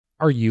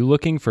Are you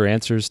looking for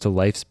answers to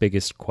life's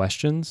biggest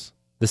questions?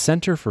 The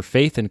Center for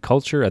Faith and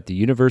Culture at the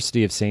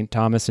University of St.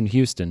 Thomas in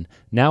Houston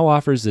now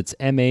offers its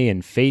MA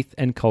in Faith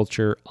and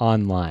Culture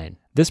online.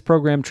 This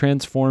program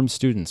transforms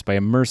students by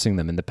immersing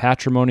them in the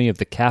patrimony of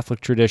the Catholic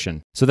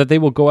tradition so that they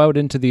will go out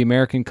into the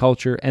American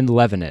culture and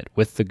leaven it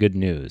with the good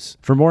news.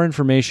 For more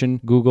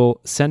information, Google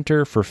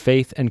Center for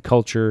Faith and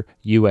Culture,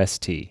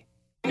 UST.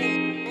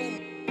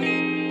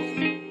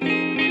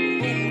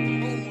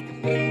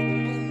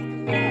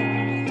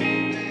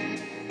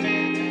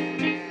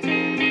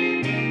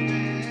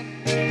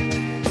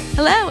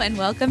 Hello and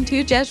welcome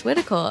to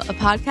Jesuitical, a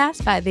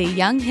podcast by the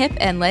young, hip,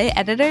 and lay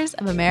editors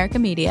of America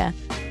Media.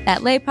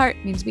 That lay part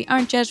means we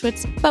aren't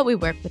Jesuits, but we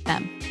work with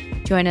them.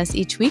 Join us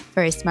each week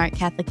for a smart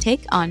Catholic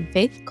take on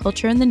faith,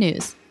 culture, and the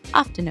news,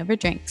 often over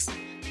drinks.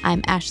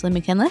 I'm Ashley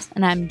McKinless,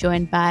 and I'm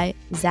joined by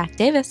Zach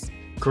Davis.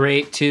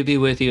 Great to be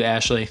with you,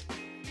 Ashley.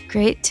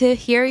 Great to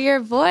hear your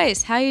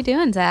voice. How you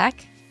doing,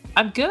 Zach?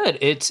 I'm good.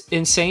 It's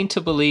insane to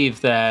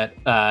believe that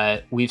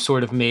we've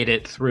sort of made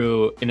it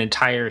through an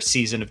entire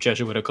season of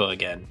Jesuitical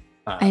again.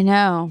 I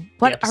know.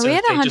 What are we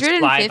at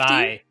 150?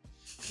 I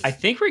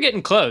think we're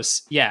getting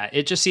close. Yeah,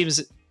 it just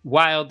seems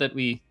wild that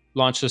we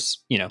launched this,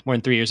 more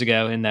than 3 years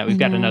ago, and that we've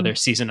got another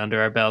season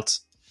under our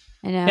belts.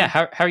 I know. Yeah,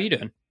 how are you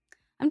doing?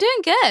 I'm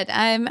doing good.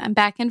 I'm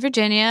back in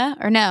Virginia.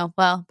 Or no,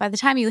 well, by the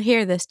time you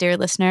hear this, dear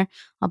listener,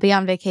 I'll be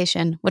on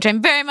vacation, which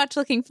I'm very much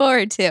looking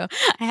forward to.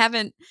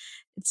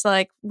 It's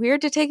like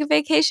weird to take a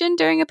vacation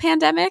during a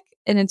pandemic,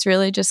 and it's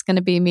really just going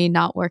to be me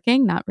not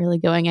working, not really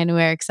going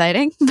anywhere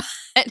exciting,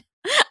 but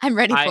I'm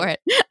ready for it.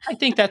 I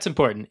think that's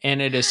important,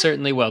 and it is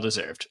certainly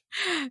well-deserved.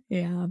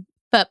 Yeah.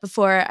 But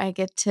before I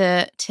get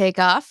to take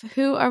off,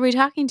 who are we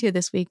talking to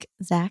this week,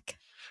 Zach?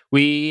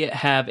 We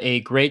have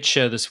a great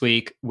show this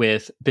week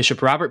with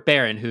Bishop Robert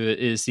Barron, who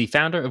is the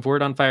founder of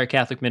Word on Fire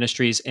Catholic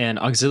Ministries and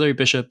auxiliary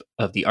bishop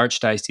of the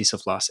Archdiocese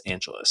of Los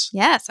Angeles.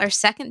 Yes, our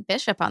second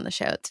bishop on the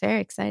show. It's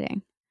very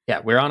exciting. Yeah,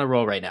 we're on a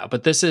roll right now.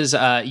 But this is,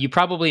 you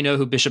probably know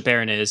who Bishop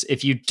Barron is.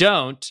 If you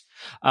don't,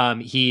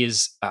 he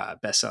is a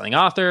best-selling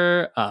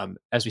author,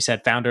 as we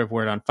said, founder of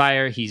Word on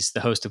Fire. He's the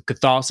host of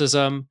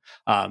Catholicism,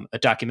 a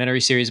documentary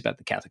series about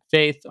the Catholic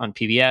faith on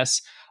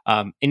PBS.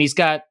 And he's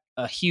got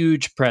a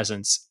huge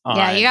presence on...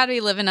 Yeah, you got to be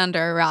living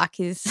under a rock.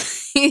 His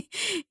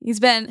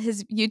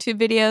YouTube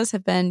videos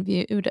have been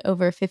viewed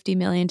over 50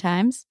 million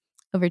times.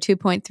 Over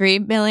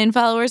 2.3 million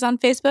followers on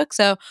Facebook.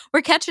 So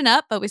we're catching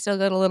up, but we still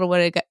got a little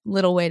way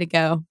to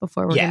go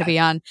before we're going to be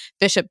on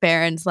Bishop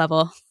Barron's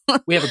level.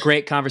 We have a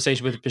great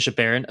conversation with Bishop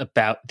Barron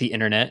about the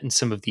internet and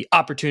some of the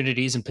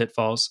opportunities and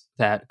pitfalls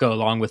that go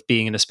along with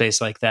being in a space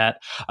like that.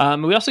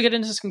 We also get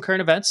into some current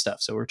event stuff.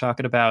 So we're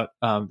talking about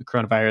the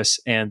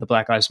coronavirus and the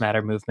Black Lives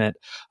Matter movement,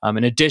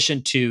 in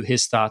addition to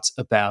his thoughts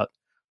about,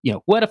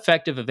 what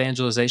effective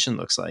evangelization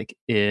looks like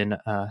in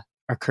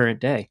our current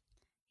day.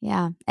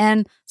 Yeah.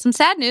 And some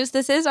sad news.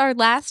 This is our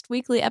last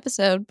weekly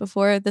episode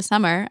before the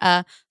summer.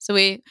 So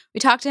we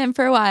talked to him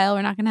for a while.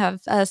 We're not going to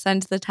have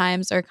Signs of the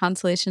Times or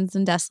Consolations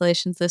and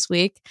Desolations this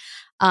week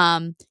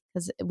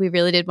because we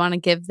really did want to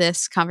give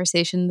this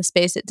conversation the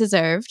space it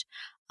deserved.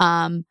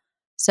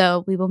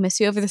 So we will miss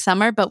you over the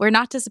summer, but we're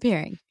not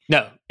disappearing.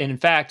 No. And in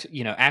fact,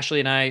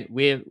 Ashley and I,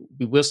 we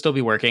will still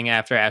be working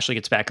after Ashley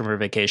gets back from her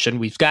vacation.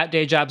 We've got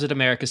day jobs at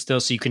America still,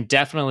 so you can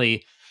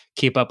definitely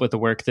keep up with the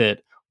work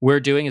that we're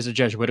doing as a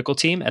Jesuitical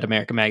team at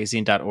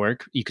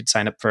americamagazine.org. You could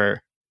sign up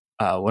for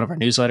one of our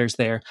newsletters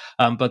there.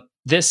 But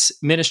this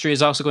ministry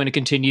is also going to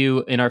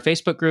continue in our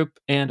Facebook group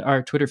and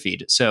our Twitter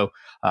feed. So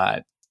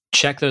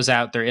check those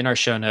out. They're in our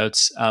show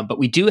notes. But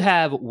we do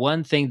have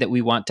one thing that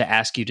we want to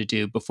ask you to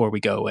do before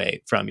we go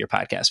away from your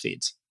podcast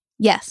feeds.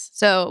 Yes.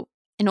 So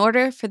in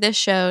order for this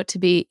show to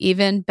be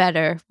even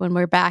better when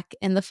we're back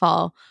in the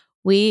fall,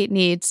 we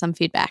need some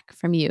feedback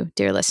from you,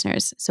 dear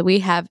listeners. So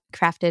we have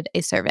crafted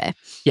a survey.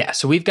 Yeah,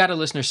 so we've got a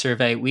listener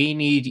survey. We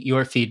need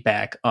your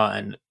feedback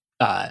on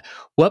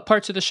what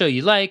parts of the show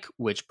you like,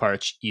 which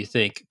parts you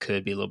think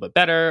could be a little bit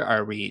better.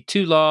 Are we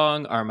too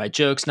long? Are my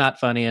jokes not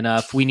funny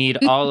enough? We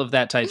need all of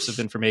that types of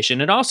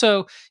information. And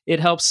also, it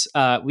helps.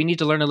 We need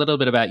to learn a little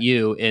bit about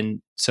you.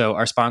 And so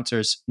our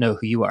sponsors know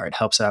who you are. It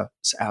helps us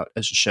out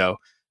as a show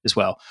as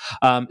well.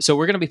 So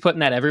we're going to be putting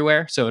that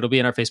everywhere. So it'll be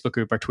in our Facebook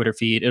group, our Twitter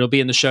feed. It'll be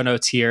in the show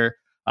notes here.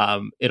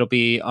 It'll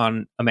be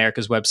on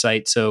America's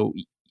website. So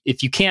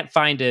if you can't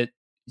find it,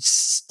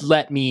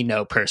 let me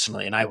know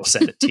personally and I will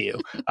send it to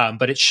you.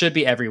 But it should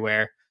be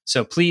everywhere.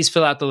 So please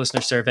fill out the listener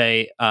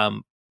survey.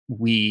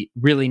 We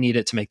really need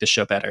it to make the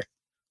show better.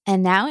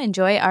 And now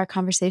enjoy our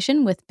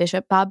conversation with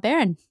Bishop Bob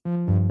Barron.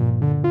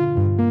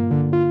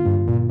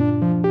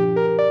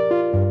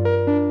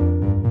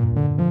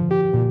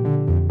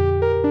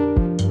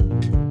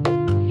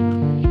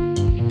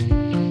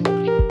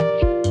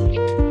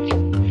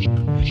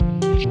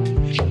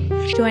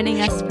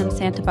 Joining us from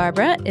Santa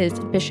Barbara is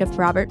Bishop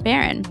Robert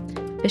Barron.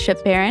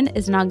 Bishop Barron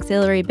is an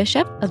auxiliary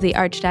bishop of the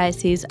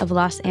Archdiocese of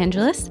Los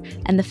Angeles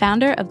and the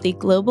founder of the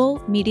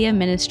global media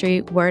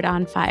ministry Word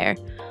on Fire.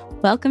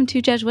 Welcome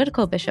to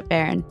Jesuitical, Bishop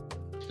Barron.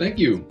 Thank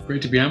you.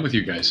 Great to be on with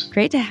you guys.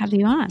 Great to have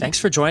you on. Thanks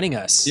for joining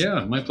us.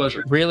 Yeah, my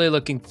pleasure. Really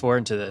looking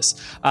forward to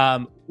this.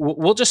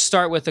 We'll just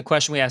start with the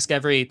question we ask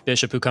every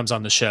bishop who comes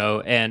on the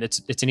show, and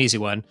it's an easy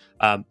one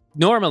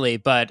normally,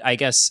 but I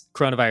guess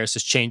coronavirus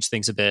has changed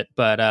things a bit.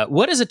 But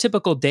what does a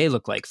typical day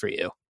look like for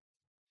you?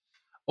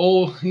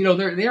 Oh,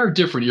 they are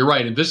different. You're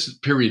right. And this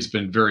period's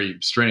been very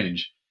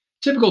strange.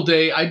 Typical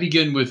day, I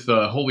begin with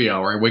Holy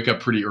Hour. I wake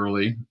up pretty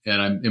early,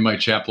 and I'm in my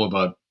chapel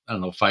about,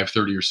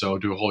 5:30 or so,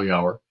 do a Holy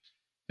Hour.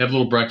 Have a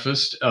little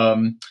breakfast.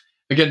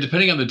 Again,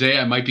 depending on the day,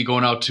 I might be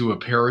going out to a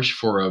parish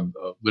for a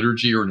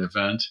liturgy or an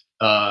event.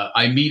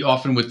 I meet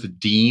often with the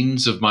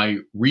deans of my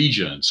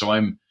region. So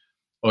I'm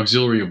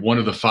auxiliary of one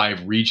of the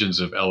 5 regions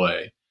of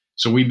LA.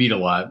 So we meet a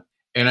lot.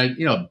 And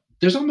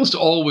there's almost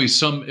always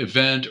some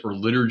event or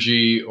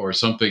liturgy or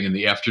something in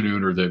the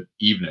afternoon or the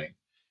evening.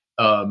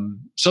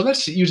 So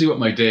that's usually what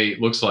my day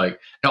looks like.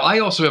 Now, I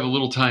also have a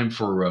little time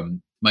for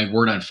my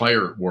Word on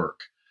Fire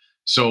work.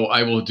 So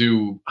I will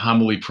do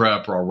homily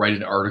prep, or I'll write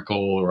an article,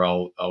 or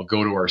I'll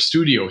go to our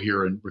studio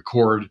here and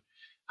record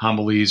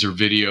homilies or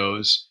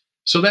videos.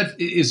 So that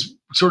is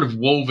sort of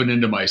woven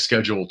into my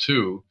schedule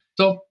too.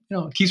 So,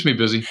 it keeps me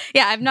busy.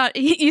 Yeah,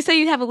 you say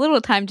you have a little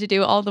time to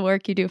do all the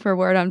work you do for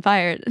Word on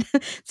Fire.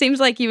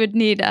 Seems like you would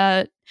need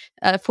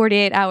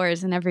 48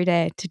 hours in every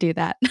day to do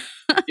that.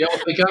 Yeah,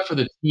 well, thank God for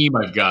the team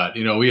I've got.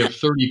 We have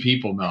 30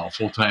 people now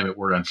full time at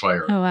Word on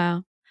Fire. Oh,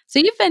 wow. So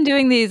you've been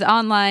doing these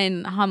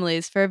online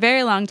homilies for a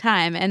very long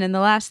time, and in the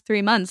last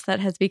 3 months, that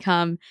has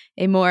become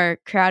a more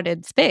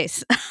crowded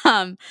space,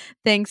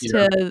 thanks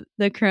to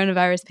the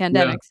coronavirus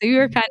pandemic. Yeah.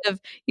 So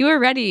you were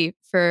ready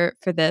for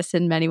this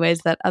in many ways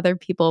that other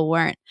people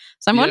weren't.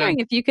 So I'm wondering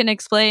if you can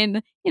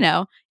explain,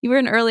 you were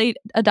an early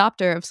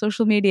adopter of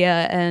social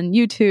media and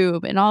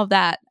YouTube and all of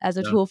that as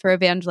a tool for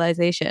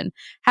evangelization.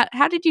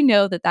 How did you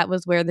know that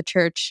was where the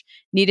church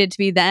needed to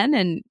be then,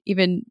 and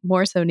even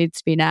more so needs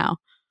to be now?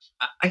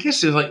 I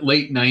guess in like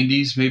late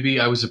 90s, maybe.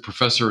 I was a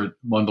professor at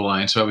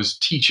Mundelein. So I was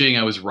teaching,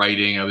 I was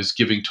writing, I was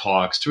giving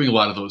talks, doing a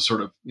lot of those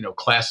sort of,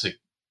 classic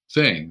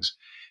things.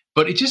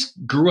 But it just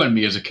grew on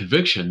me as a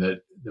conviction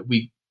that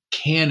we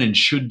can and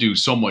should do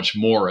so much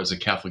more as a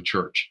Catholic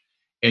Church.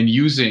 And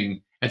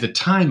using, at the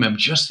time, I'm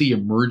just the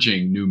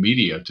emerging new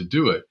media to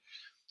do it.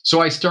 So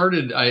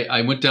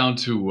I went down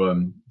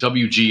to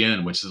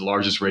WGN, which is the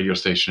largest radio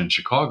station in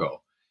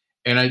Chicago.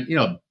 And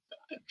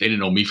they didn't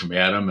know me from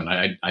Adam, and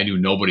I knew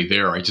nobody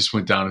there. I just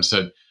went down and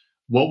said,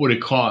 what would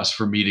it cost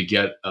for me to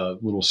get a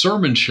little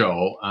sermon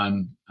show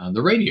on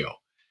the radio?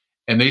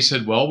 And they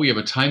said, well, we have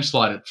a time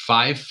slot at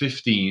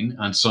 5:15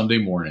 on Sunday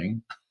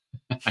morning.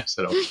 I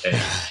said,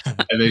 okay.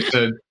 And they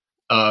said,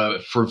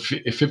 for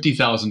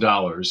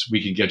 $50,000,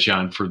 we can get you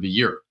on for the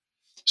year.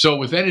 So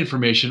with that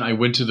information, I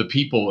went to the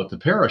people at the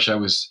parish I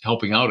was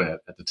helping out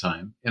at the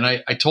time, and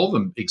I told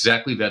them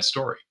exactly that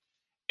story.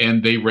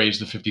 And they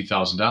raised the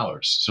 $50,000.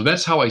 So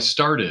that's how I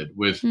started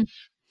with,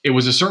 It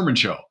was a sermon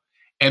show.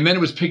 And then it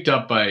was picked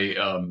up by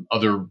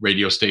other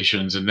radio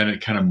stations. And then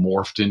it kind of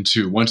morphed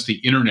into, once the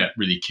internet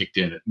really kicked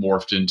in, it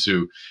morphed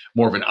into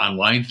more of an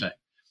online thing.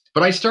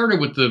 But I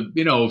started with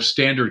the,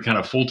 standard kind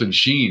of Fulton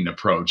Sheen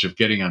approach of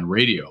getting on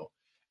radio.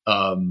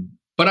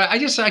 But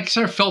I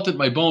sort of felt it in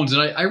my bones.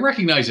 And I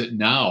recognize it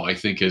now, I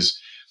think, as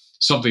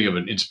something of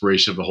an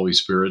inspiration of the Holy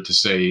Spirit to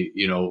say,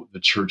 the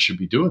church should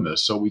be doing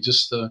this. So we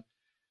just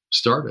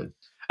started.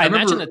 I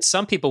imagine that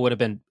some people would have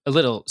been a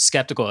little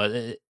skeptical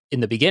in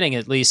the beginning,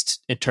 at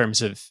least in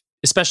terms of,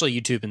 especially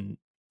YouTube and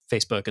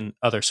Facebook and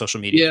other social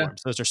media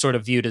forms. Those are sort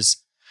of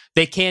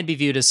they can be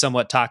viewed as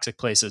somewhat toxic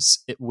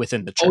places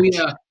within the church. Oh,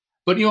 yeah.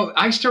 But,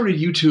 I started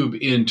YouTube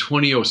in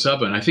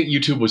 2007. I think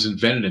YouTube was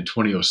invented in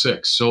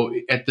 2006. So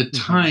at the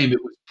time,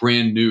 it was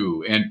brand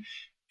new. And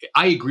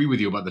I agree with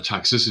you about the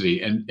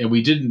toxicity. And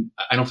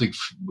I don't think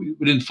we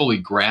didn't fully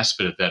grasp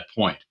it at that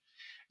point.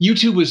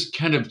 YouTube was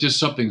kind of just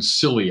something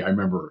silly. I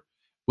remember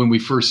when we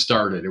first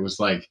started, it was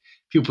like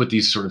people put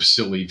these sort of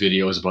silly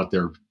videos about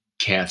their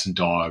cats and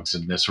dogs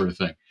and that sort of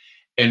thing.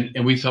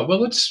 And we thought, well,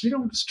 let's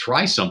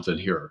try something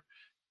here.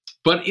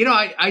 But,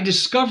 I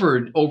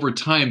discovered over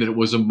time that it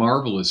was a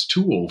marvelous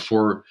tool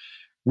for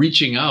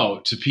reaching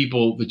out to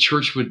people the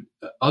church would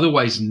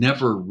otherwise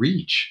never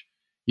reach.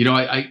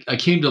 I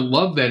came to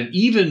love that. And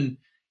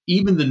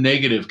even the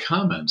negative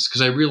comments,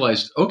 because I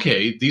realized,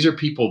 okay, these are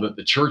people that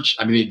the church,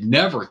 they'd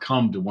never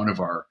come to one of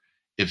our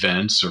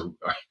events or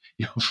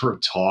for a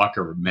talk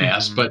or a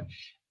mass, but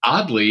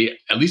oddly,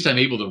 at least I'm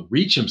able to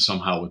reach them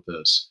somehow with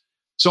this.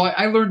 So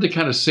I learned to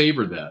kind of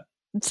savor that.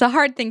 It's a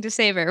hard thing to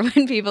savor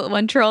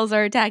when trolls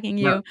are attacking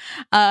you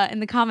in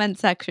the comment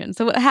section.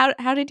 So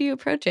how did you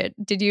approach it?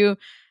 Did you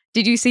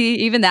see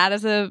even that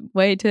as a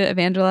way to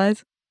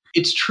evangelize?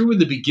 It's true in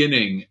the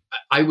beginning.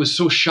 I was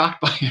so shocked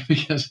by it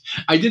because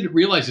I didn't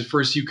realize at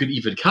first you could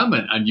even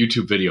comment on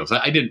YouTube videos.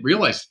 I didn't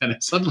realize that.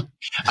 And suddenly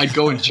I'd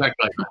go and check,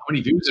 like, how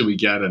many views did we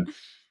get? And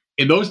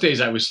in those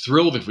days, I was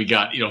thrilled if we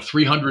got,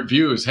 300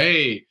 views.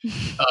 Hey,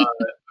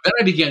 then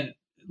I began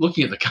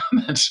looking at the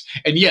comments.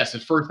 And yes,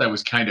 at first I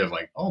was kind of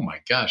like, oh my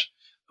gosh.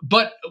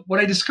 But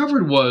what I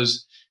discovered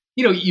was,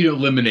 you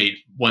eliminate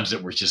ones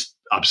that were just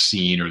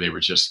obscene or they were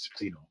just,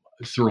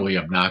 thoroughly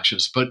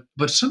obnoxious.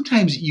 But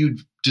sometimes you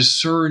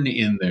discern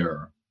in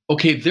there,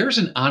 okay, there's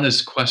an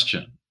honest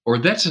question, or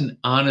that's an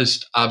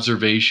honest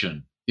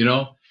observation,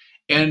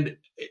 and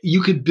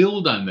you could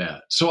build on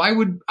that. So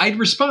I'd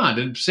respond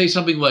and say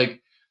something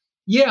like,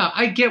 yeah,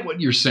 I get what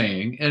you're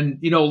saying. And,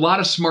 a lot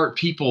of smart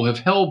people have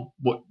held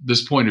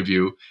this point of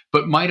view,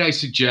 but might I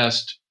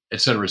suggest,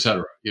 et cetera,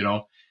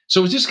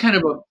 So it's just kind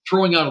of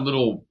throwing out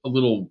a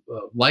little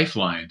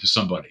lifeline to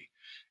somebody.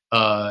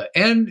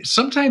 And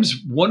sometimes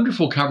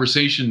wonderful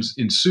conversations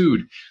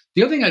ensued.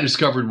 The other thing I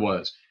discovered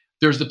was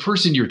there's the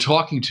person you're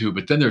talking to,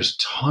 but then there's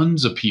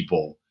tons of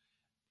people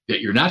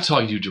that you're not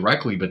talking to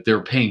directly, but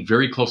they're paying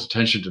very close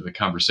attention to the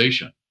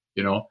conversation,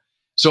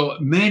 So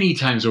many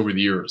times over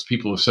the years,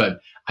 people have said,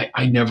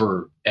 I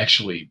never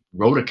actually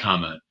wrote a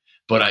comment,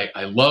 but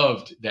I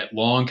loved that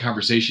long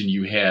conversation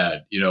you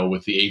had,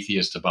 with the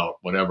atheist about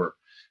whatever.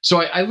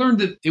 So I learned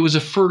that it was a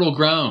fertile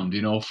ground,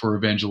 for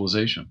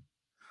evangelization.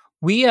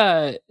 We,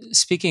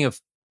 speaking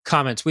of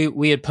comments,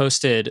 we had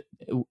posted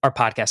our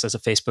podcast as a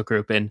Facebook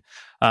group, and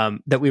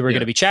that we were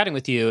going to be chatting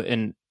with you.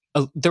 And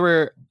there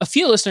were a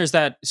few listeners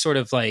that sort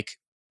of like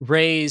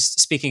raised,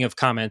 speaking of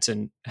comments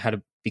and how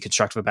to be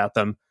constructive about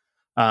them,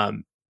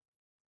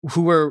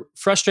 who were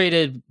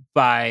frustrated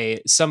by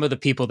some of the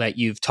people that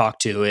you've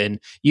talked to. And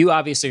you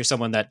obviously are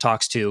someone that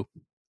talks to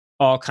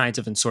all kinds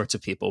of and sorts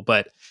of people.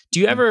 But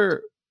do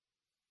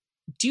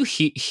you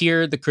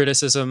hear the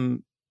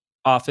criticism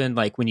often,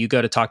 like when you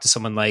go to talk to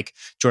someone like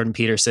Jordan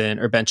Peterson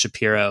or Ben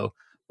Shapiro?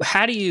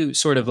 How do you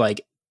sort of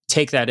like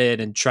take that in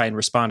and try and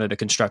respond in a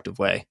constructive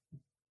way?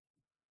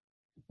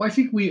 Well, I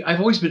think I've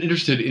always been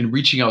interested in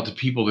reaching out to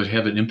people that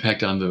have an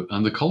impact on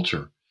the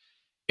culture.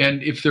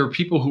 And if there are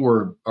people who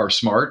are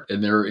smart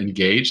and they're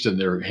engaged and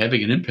they're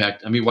having an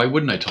impact, I mean, why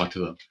wouldn't I talk to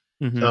them?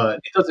 Mm-hmm.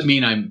 It doesn't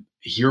mean I'm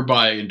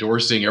hereby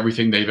endorsing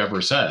everything they've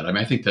ever said. I mean,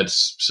 I think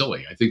that's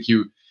silly. I think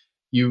you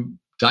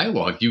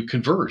dialogue, you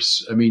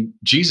converse. I mean,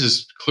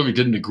 Jesus clearly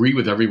didn't agree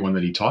with everyone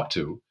that he talked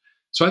to.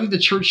 So I think the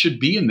church should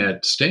be in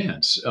that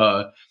stance.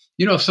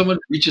 If someone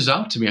reaches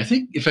out to me, I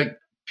think, in fact,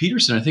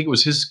 Peterson, I think it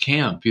was his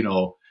camp,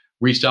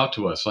 reached out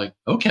to us like,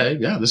 okay,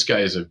 yeah, this guy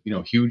is a,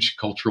 huge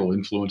cultural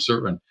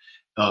influencer, and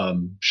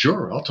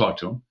sure, I'll talk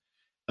to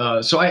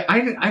him. So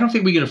I don't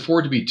think we can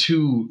afford to be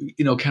too,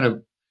 kind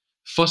of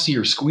fussy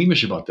or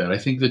squeamish about that. I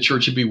think the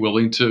church should be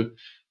willing to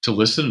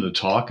listen and to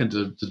talk and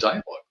to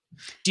dialogue.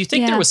 Do you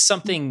think there was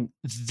something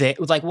that,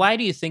 like, why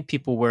do you think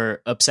people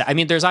were upset? I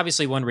mean, there's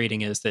obviously one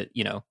reading is that,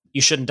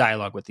 you shouldn't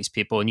dialogue with these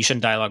people and you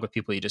shouldn't dialogue with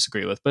people you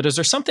disagree with. But is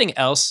there something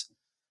else?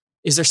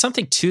 Is there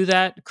something to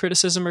that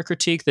criticism or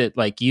critique that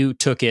like you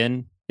took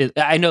in?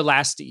 I know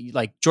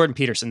like Jordan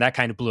Peterson, that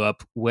kind of blew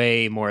up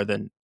way more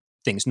than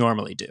things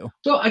normally do.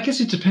 Well, I guess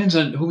it depends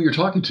on who you're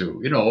talking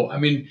to. I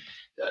mean,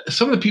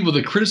 some of the people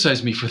that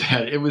criticized me for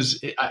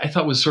that, I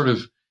thought was sort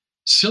of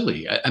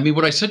silly. I mean,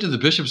 what I said to the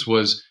bishops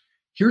was,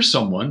 here's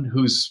someone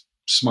who's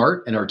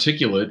smart and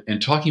articulate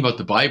and talking about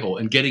the Bible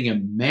and getting a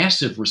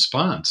massive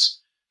response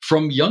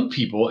from young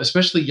people,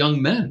 especially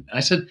young men. And I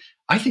said,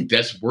 I think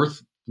that's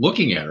worth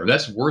looking at, or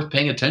that's worth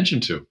paying attention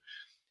to.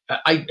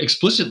 I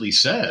explicitly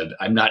said,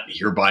 I'm not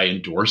hereby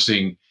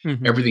endorsing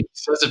everything he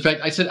says. In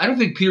fact, I said, I don't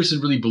think Peterson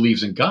really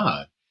believes in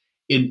God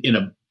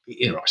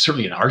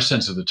certainly in our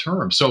sense of the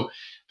term. So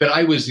that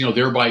I was,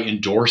 thereby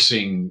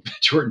endorsing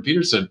Jordan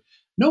Peterson.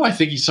 No, I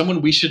think he's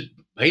someone we should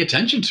pay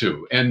attention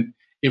to. And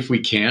if we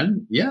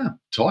can,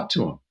 talk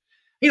to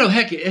him.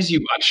 Heck, as you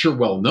I'm sure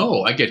well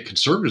know, I get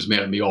conservatives mad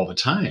at me all the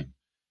time.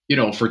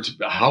 For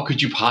how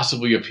could you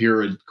possibly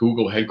appear at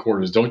Google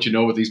headquarters? Don't you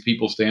know what these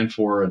people stand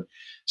for? And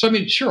so, I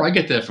mean, sure, I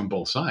get that from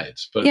both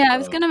sides. But yeah, I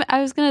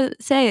was gonna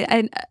say,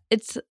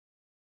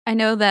 I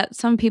know that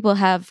some people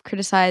have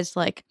criticized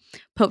like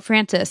Pope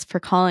Francis for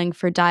calling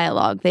for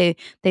dialogue. They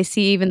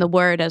see even the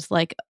word as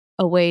like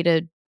a way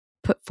to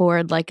put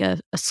forward like a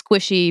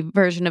squishy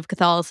version of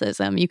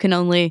Catholicism. You can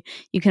only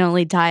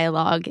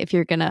dialogue if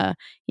you're gonna,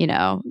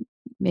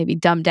 maybe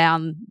dumb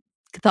down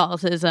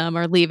Catholicism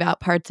or leave out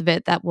parts of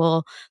it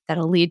that'll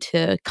lead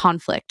to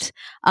conflict.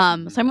 So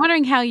I'm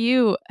wondering how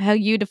you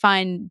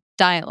define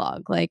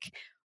dialogue. Like,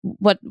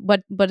 what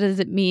does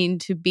it mean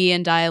to be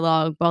in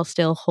dialogue while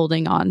still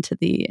holding on to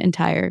the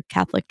entire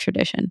Catholic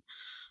tradition?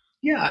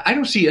 Yeah, I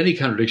don't see any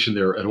contradiction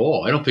there at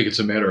all. I don't think it's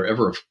a matter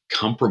ever of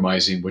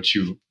compromising what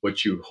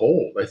you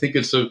hold. I think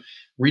it's a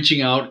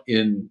reaching out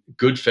in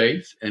good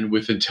faith and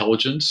with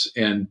intelligence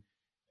and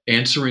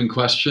answering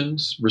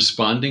questions,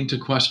 responding to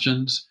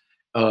questions.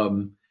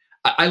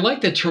 I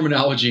like that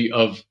terminology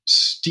of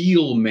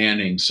steel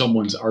manning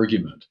someone's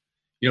argument.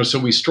 So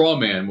we straw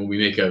man when we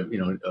make a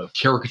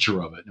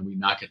caricature of it and we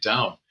knock it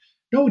down.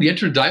 No, when you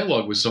enter a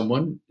dialogue with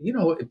someone,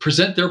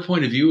 present their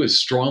point of view as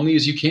strongly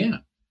as you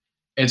can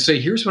and say,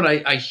 here's what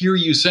I hear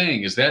you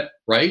saying. Is that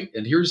right?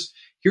 And here's,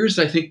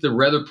 I think, the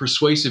rather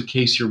persuasive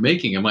case you're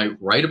making. Am I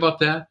right about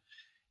that?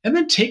 And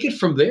then take it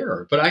from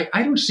there. But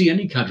I don't see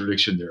any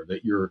contradiction there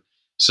that you're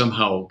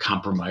somehow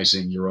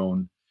compromising your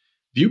own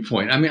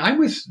viewpoint. I mean, I'm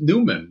with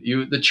Newman.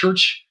 The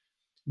church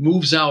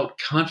moves out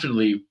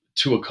confidently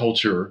to a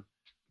culture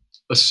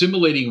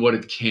assimilating what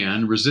it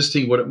can,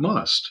 resisting what it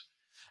must.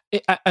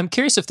 I'm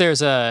curious if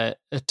there's a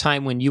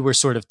time when you were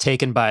sort of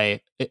taken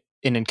by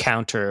an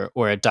encounter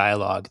or a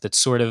dialogue that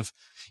sort of,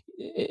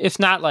 if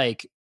not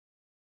like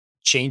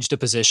changed a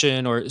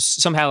position or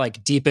somehow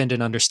like deepened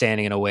an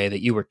understanding in a way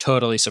that you were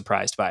totally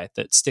surprised by,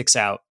 that sticks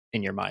out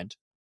in your mind.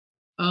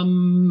 I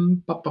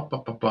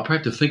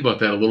have to think about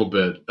that a little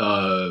bit.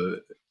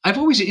 I've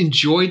always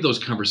enjoyed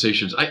those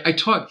conversations. I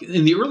talk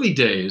in the early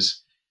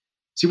days.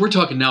 See, we're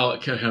talking now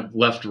kind of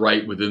left,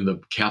 right within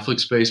the Catholic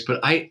space, but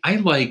I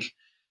like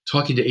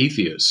talking to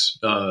atheists.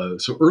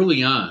 So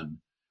early on,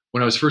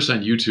 when I was first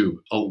on YouTube,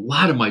 a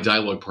lot of my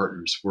dialogue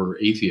partners were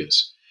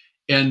atheists.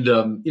 And,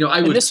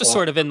 I would. This was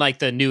sort of in like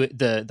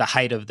the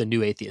height of the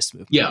new atheist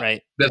movement, yeah,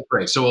 right? That's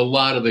right. So a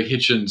lot of the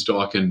Hitchens,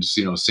 Dawkins,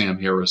 Sam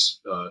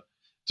Harris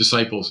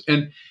disciples.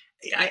 And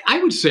I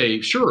would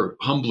say, sure,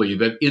 humbly,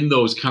 that in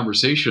those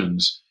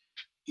conversations,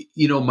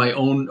 my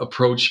own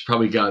approach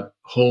probably got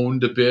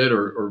honed a bit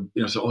or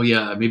so, oh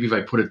yeah, maybe if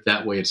I put it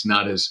that way, it's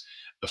not as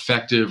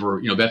effective,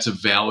 or, that's a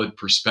valid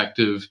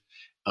perspective.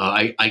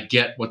 I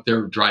get what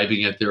they're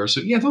driving at there.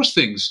 So yeah, those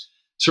things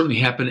certainly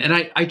happen. And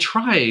I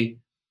try,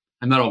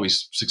 I'm not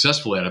always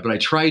successful at it, but I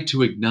try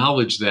to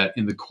acknowledge that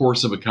in the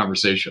course of a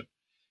conversation,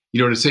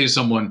 to say to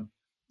someone,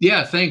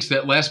 yeah, thanks.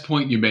 That last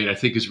point you made, I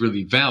think, is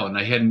really valid. And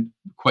I hadn't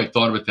quite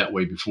thought of it that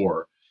way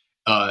before.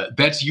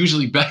 That's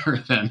usually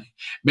better than,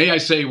 may I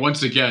say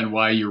once again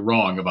why you're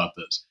wrong about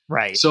this.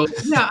 Right. So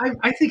yeah,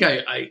 I think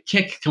I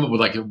can't come up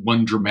with like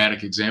one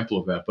dramatic example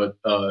of that, but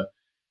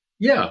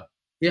yeah,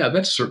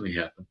 that's certainly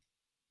happened.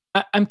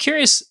 I'm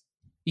curious,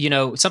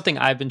 something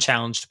I've been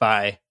challenged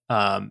by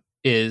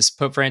is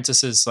Pope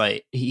Francis's,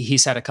 like,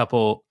 he's had a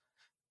couple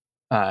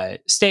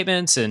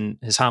statements and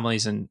his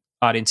homilies and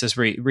audiences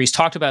where he's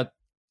talked about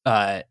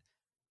the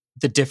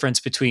difference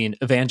between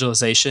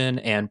evangelization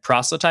and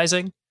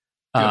proselytizing.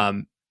 Yeah.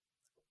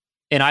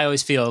 And I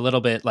always feel a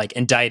little bit like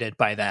indicted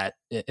by that,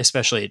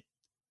 especially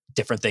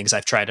different things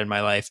I've tried in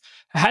my life.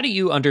 How do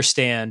you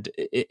understand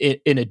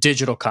in a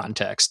digital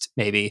context,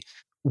 maybe,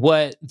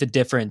 what the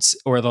difference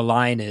or the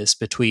line is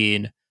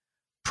between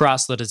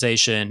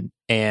proselytization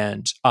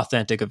and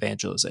authentic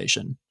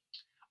evangelization?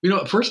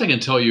 First I can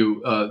tell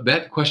you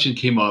that question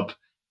came up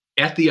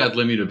at the Ad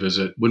Limina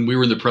visit when we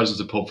were in the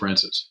presence of Pope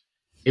Francis.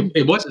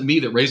 It wasn't me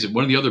that raised it.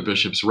 One of the other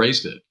bishops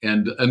raised it,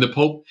 and the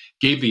Pope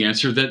gave the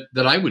answer that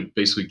I would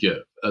basically give.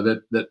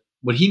 That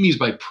what he means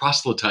by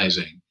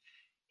proselytizing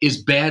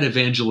is bad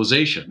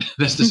evangelization.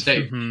 That's to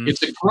say,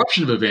 it's a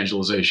corruption of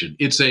evangelization.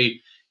 It's a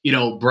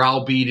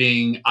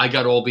browbeating. I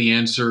got all the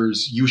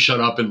answers. You shut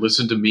up and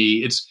listen to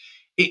me.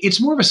 It's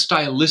more of a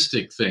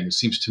stylistic thing, it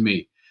seems to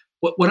me.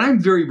 What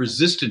I'm very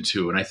resistant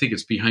to, and I think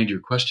it's behind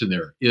your question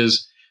there,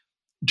 is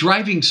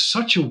driving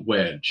such a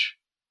wedge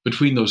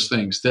between those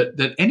things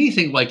that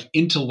anything like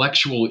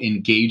intellectual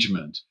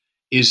engagement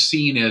is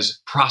seen as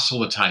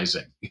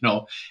proselytizing,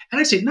 and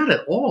I say not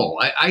at all.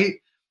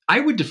 I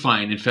would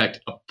define, in fact,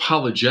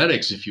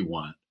 apologetics, if you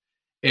want,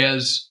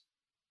 as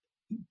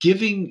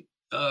giving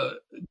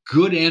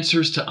good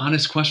answers to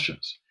honest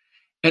questions.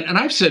 And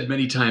I've said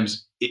many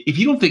times, if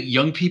you don't think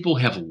young people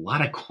have a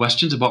lot of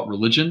questions about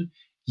religion,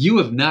 you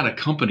have not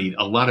accompanied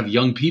a lot of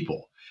young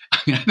people.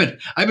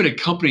 I've been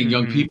accompanying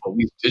young people, at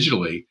least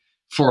digitally,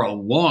 for a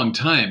long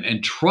time.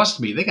 And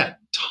trust me, they got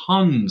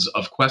tons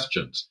of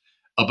questions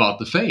about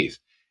the faith.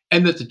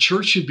 And that the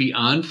church should be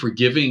on for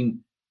giving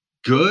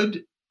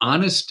good,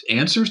 honest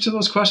answers to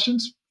those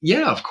questions?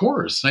 Yeah, of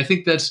course. And I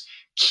think that's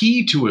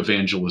key to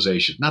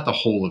evangelization. Not the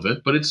whole of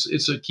it, but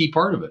it's a key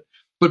part of it.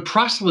 But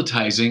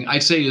proselytizing,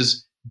 I'd say,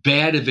 is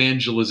bad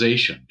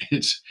evangelization.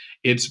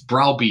 It's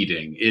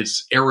browbeating,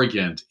 it's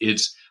arrogant,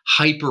 it's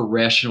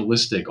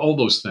hyper-rationalistic, all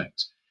those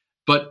things.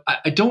 But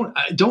I don't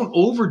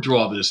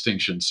overdraw the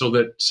distinction so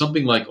that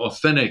something like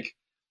authentic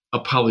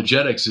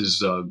apologetics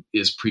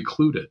is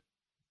precluded.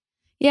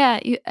 Yeah,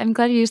 I'm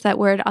glad you used that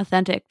word,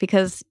 authentic,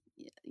 because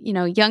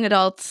young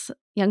adults,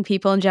 young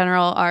people in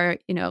general are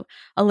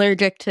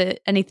allergic to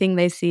anything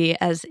they see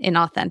as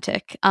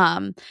inauthentic.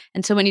 And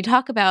so when you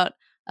talk about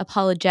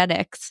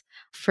apologetics,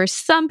 for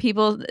some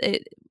people,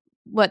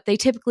 what they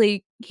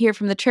typically hear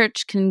from the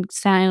church can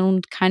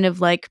sound kind of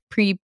like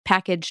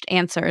pre-packaged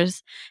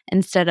answers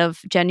instead of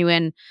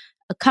genuine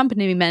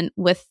accompaniment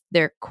with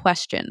their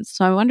questions.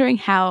 So I'm wondering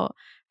how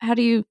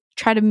do you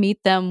try to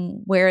meet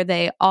them where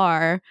they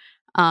are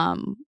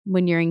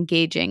when you're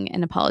engaging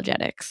in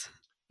apologetics?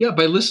 Yeah,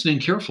 by listening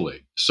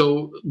carefully.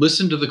 So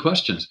listen to the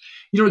questions.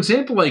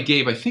 Example I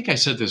gave, I think I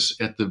said this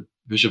at the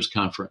Bishops'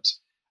 Conference.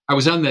 I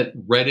was on that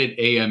Reddit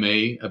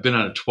AMA. I've been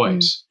on it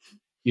twice.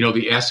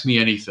 The Ask Me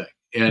Anything.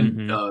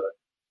 And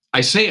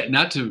I say it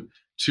not to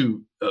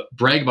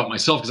brag about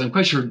myself, because I'm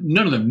quite sure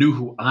none of them knew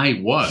who I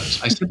was.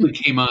 I simply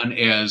came on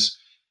as,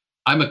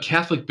 I'm a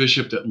Catholic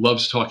bishop that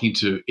loves talking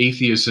to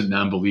atheists and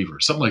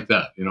non-believers, something like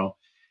that,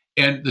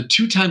 And the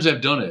two times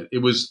I've done it, it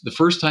was the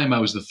first time I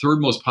was the third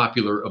most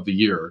popular of the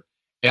year,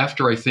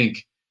 after I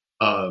think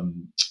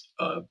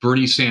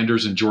Bernie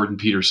Sanders and Jordan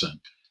Peterson.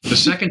 The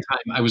second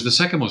time I was the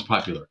second most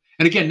popular.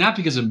 And again, not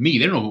because of me,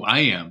 they don't know who I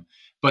am,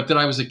 but that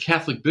I was a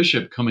Catholic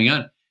bishop coming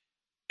on.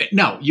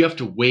 Now you have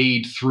to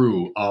wade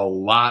through a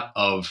lot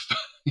of,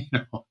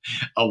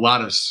 a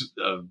lot of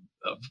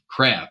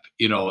crap,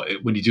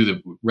 when you do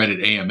the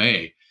Reddit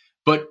AMA.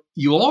 But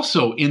you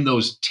also, in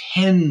those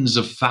tens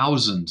of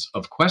thousands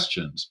of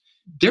questions,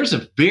 there's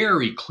a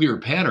very clear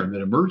pattern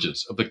that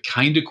emerges of the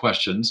kind of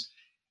questions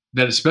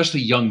that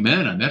especially young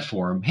men on that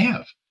forum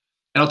have.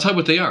 And I'll tell you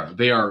what they are.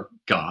 They are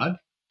God.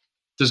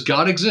 Does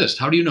God exist?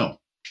 How do you know?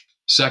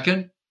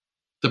 Second,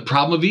 the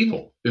problem of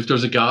evil. If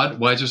there's a God,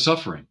 why is there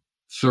suffering?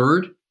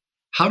 Third,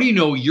 how do you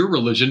know your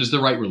religion is the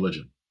right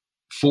religion?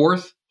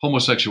 Fourth,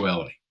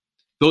 homosexuality.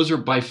 Those are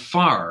by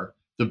far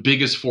the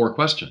biggest four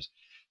questions.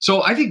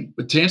 So I think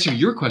to answer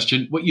your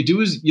question, what you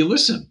do is you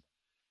listen.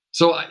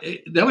 So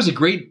that was a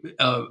great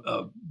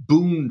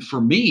boon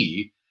for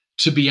me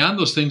to be on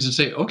those things and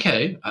say,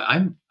 okay,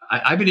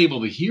 I've been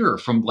able to hear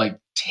from like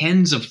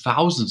tens of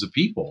thousands of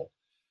people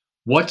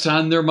what's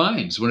on their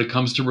minds when it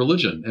comes to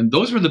religion. And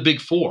those were the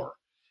big four.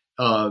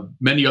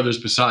 Many others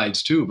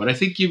besides too, but I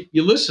think you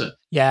listen.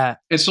 Yeah.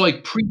 And so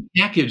like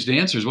prepackaged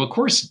answers, well, of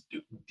course,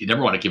 you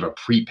never want to give a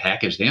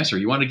prepackaged answer.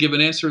 You want to give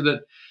an answer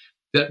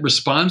that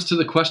responds to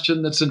the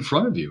question that's in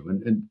front of you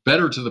and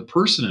better to the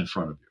person in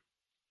front of you.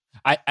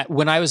 I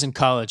when I was in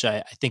college,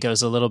 I think I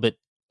was a little bit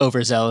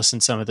overzealous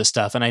in some of the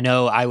stuff. And I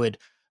know I would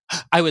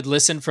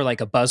listen for like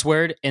a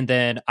buzzword, and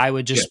then I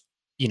would just,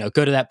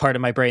 go to that part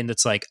of my brain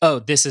that's like, oh,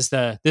 this is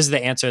the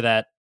answer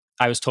that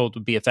I was told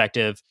would be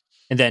effective.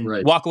 And then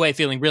walk away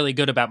feeling really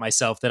good about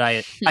myself that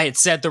I had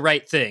said the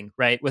right thing,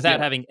 right? Without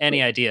having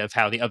any idea of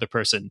how the other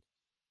person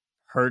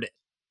heard it.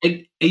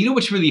 And you know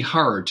what's really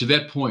hard to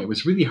that point?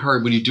 What's really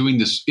hard when you're doing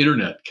this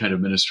internet kind of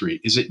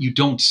ministry is that you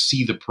don't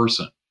see the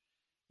person.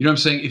 You know what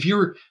I'm saying? If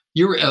you're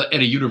at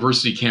a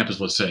university campus,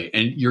 let's say,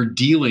 and you're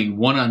dealing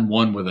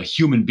one-on-one with a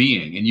human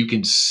being and you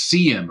can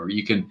see him or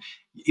you can,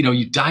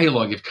 you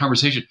dialogue, you have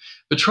conversation.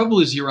 The trouble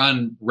is you're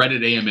on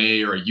Reddit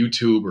AMA or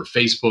YouTube or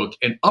Facebook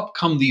and up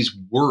come these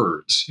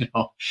words,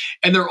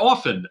 and they're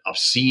often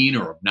obscene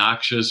or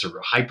obnoxious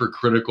or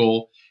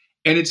hypercritical.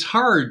 And it's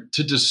hard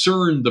to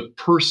discern the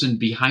person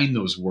behind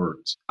those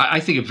words. I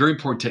think a very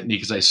important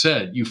technique, as I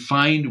said, you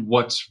find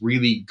what's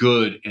really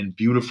good and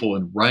beautiful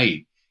and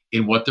right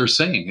in what they're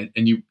saying.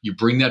 And you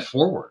bring that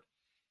forward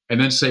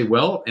and then say,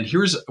 well, and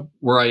here's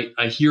where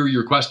I hear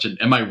your question.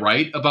 Am I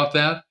right about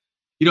that?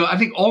 I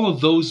think all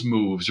of those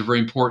moves are very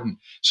important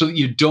so that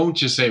you don't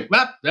just say,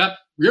 well,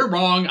 you're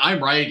wrong.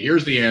 I'm right.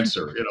 Here's the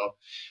answer.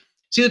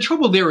 See, the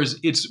trouble there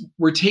is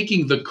we're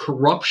taking the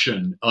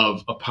corruption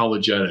of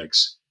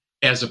apologetics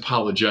as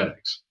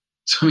apologetics.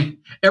 So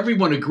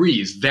everyone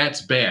agrees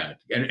that's bad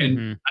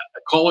and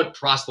call it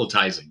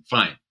proselytizing.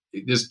 Fine.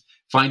 Just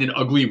find an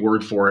ugly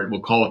word for it. We'll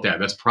call it that.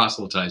 That's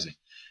proselytizing.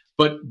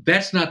 But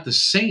that's not the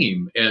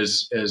same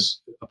as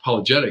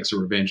apologetics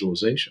or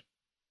evangelization.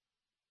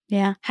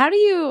 Yeah.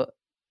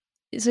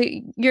 So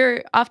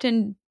you're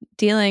often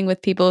dealing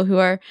with people who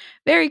are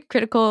very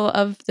critical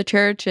of the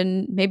church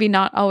and maybe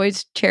not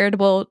always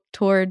charitable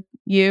toward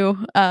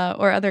you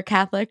or other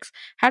Catholics.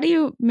 How do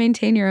you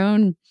maintain your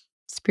own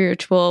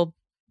spiritual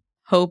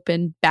hope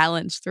and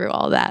balance through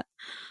all that?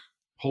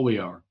 Holy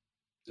hour.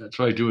 That's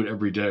why I do it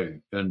every day.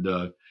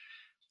 And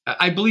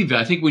I believe that.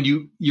 I think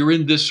when you're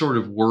in this sort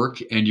of work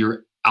and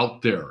you're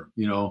out there,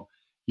 you're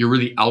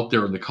really out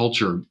there in the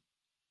culture,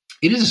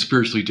 it is a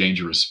spiritually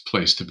dangerous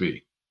place to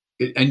be.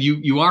 And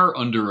you are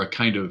under a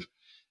kind of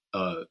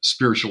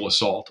spiritual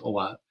assault a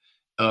lot.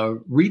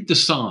 Read the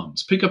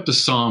Psalms. Pick up the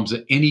Psalms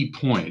at any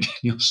point.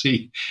 You'll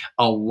see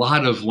a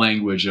lot of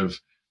language of,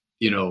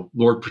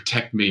 Lord,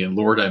 protect me, and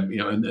Lord, I'm,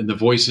 and the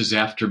voices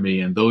after me,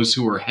 and those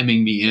who are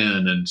hemming me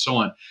in, and so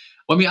on.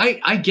 Well,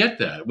 I get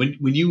that. When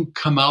you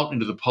come out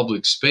into the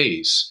public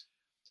space,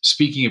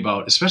 speaking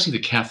about, especially the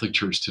Catholic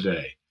Church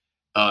today,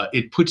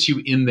 it puts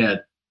you in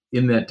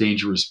that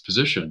dangerous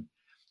position.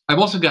 I've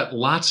also got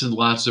lots and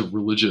lots of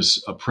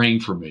religious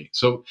praying for me.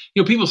 So,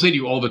 people say to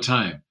you all the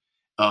time,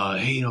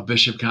 hey,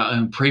 Bishop,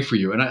 pray for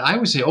you. And I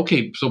always say,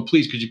 okay, so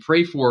please, could you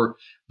pray for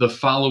the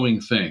following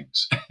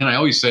things? And I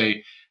always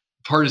say,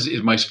 part is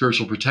my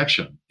spiritual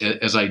protection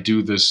as I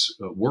do this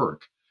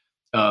work.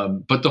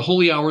 But the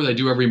holy hour that I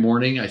do every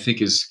morning, I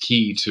think is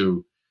key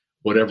to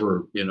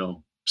whatever,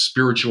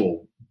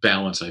 spiritual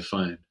balance I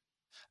find.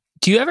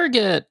 Do you ever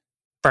get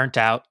burnt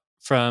out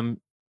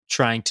from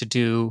trying to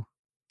do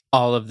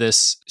all of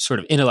this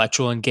sort of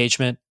intellectual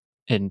engagement?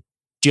 And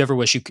do you ever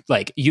wish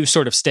you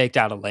sort of staked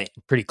out a lane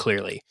pretty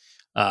clearly?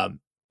 I'm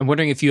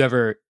wondering if you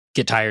ever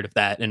get tired of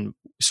that and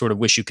sort of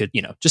wish you could,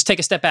 just take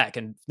a step back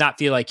and not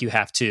feel like you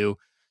have to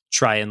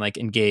try and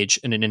engage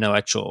in an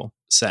intellectual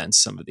sense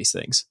some of these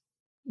things.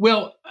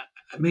 Well,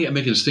 I make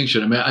a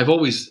distinction. I've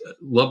always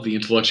loved the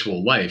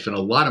intellectual life, and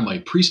a lot of my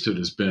priesthood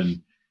has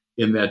been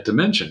in that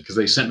dimension because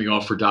they sent me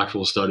off for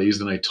doctoral studies.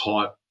 Then I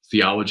taught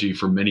theology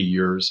for many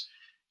years.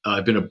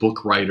 I've been a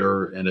book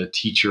writer and a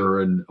teacher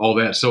and all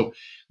that. So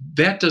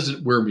that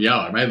doesn't wear me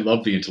out. I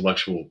love the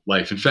intellectual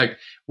life. In fact,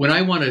 when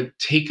I want to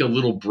take a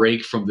little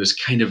break from this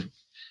kind of,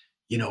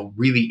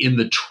 really in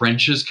the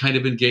trenches kind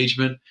of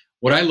engagement,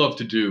 what I love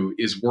to do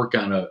is work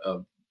on a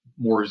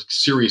more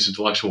serious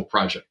intellectual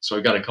projects. So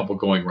I got a couple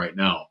going right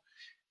now.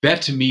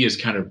 That to me is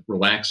kind of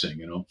relaxing,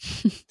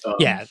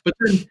 Yeah. But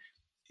then,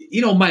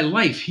 my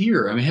life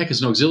here, I mean, heck,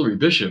 as an auxiliary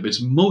bishop,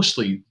 it's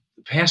mostly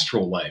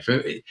pastoral life.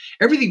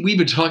 Everything we've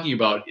been talking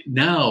about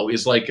now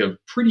is like a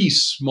pretty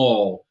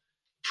small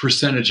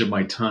percentage of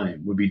my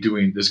time would be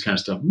doing this kind of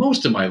stuff.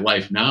 Most of my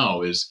life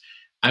now is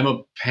I'm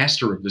a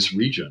pastor of this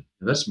region.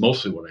 And that's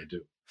mostly what I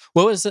do.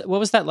 What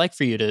was that like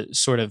for you to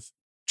sort of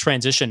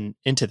transition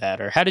into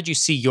that, or how did you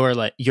see your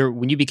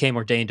when you became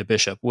ordained a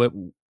bishop?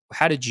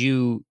 How did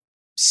you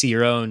see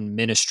your own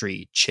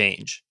ministry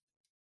change?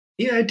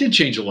 Yeah, it did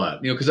change a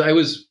lot, because I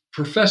was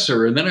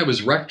professor and then I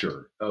was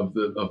rector of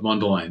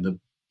Mundelein, the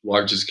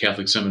largest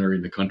Catholic seminary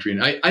in the country.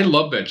 And I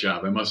love that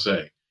job, I must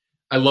say.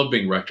 I love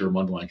being rector of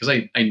Mundelein because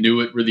I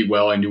knew it really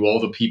well. I knew all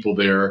the people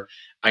there.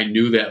 I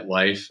knew that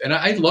life, and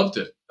I loved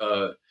it.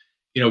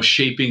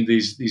 Shaping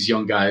these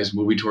young guys,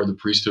 moving toward the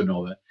priesthood and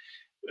all that.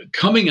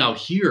 Coming out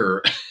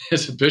here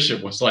as a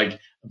bishop was like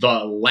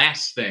the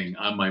last thing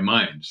on my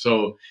mind.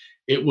 So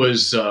it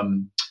was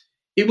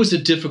a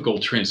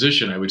difficult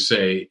transition, I would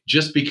say,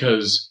 just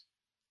because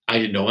I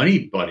didn't know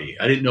anybody.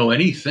 I didn't know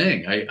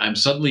anything. I'm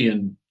suddenly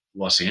in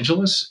Los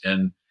Angeles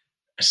and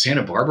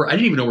Santa Barbara. I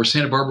didn't even know where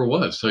Santa Barbara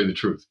was, to tell you the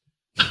truth.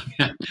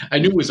 I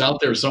knew it was out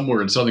there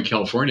somewhere in Southern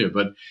California,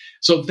 but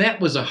so that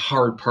was a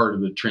hard part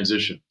of the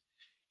transition.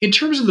 In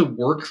terms of the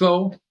work,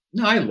 though,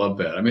 no, I love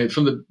that. I mean,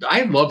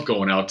 I love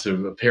going out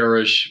to a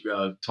parish,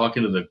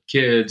 talking to the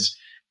kids,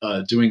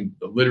 doing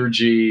the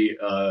liturgy.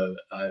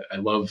 I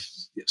love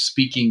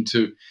speaking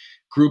to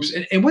groups.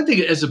 And one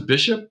thing, as a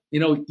bishop,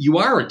 you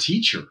are a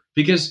teacher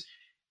because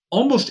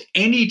almost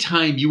any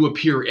time you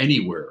appear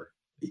anywhere,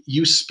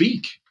 you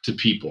speak to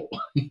people.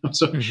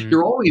 So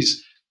you're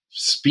always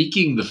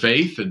speaking the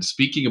faith and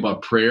speaking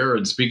about prayer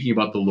and speaking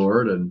about the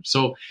Lord. And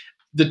so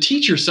the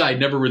teacher side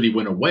never really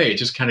went away. It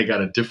just kind of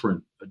got a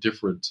different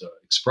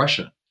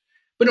expression.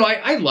 But no,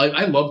 I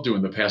love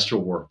doing the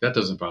pastoral work. That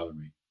doesn't bother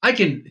me. I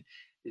can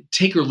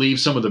take or leave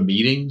some of the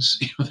meetings.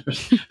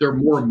 There are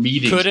more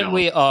meetings. Couldn't now.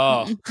 we?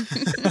 Oh,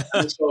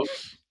 so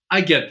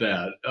I get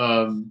that.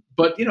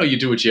 But you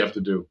do what you have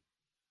to do.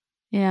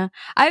 Yeah,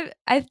 I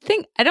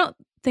don't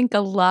think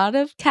a lot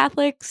of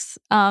Catholics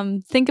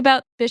think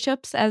about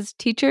bishops as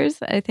teachers.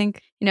 I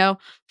think,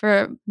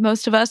 for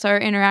most of us, our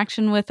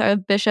interaction with a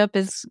bishop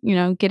is,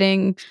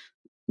 getting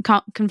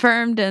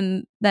confirmed,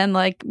 and then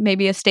like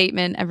maybe a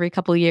statement every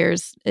couple of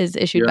years is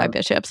issued by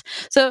bishops.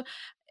 So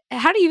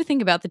how do you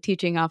think about the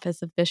teaching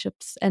office of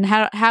bishops, and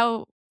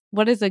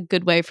what is a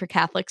good way for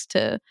Catholics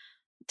to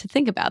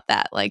think about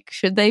that? Like,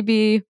 should they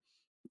be,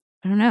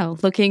 I don't know,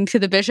 looking to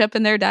the bishop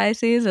in their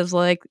diocese as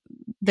like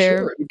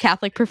their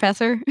Catholic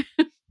professor?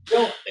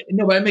 Well,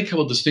 no, but I make a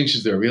couple of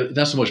distinctions there.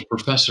 Not so much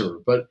professor,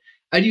 but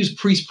I'd use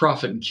priest,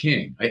 prophet, and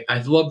king.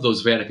 I love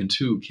those Vatican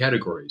II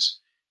categories.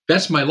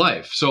 That's my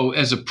life. So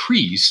as a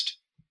priest,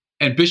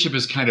 and bishop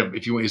is kind of,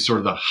 if you want, is sort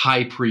of the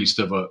high priest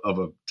of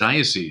a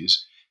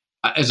diocese.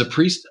 As a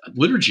priest,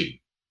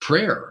 liturgy,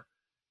 prayer.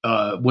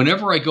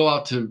 Whenever I go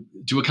out to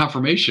do a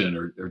confirmation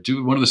or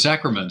do one of the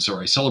sacraments,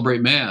 or I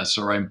celebrate Mass,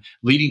 or I'm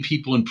leading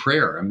people in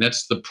prayer, I mean,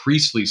 that's the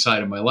priestly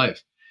side of my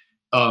life.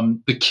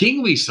 The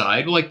kingly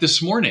side, like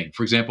this morning,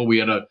 for example, we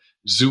had a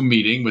Zoom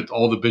meeting with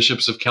all the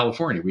bishops of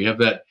California. We have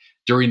that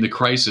during the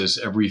crisis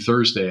every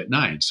Thursday at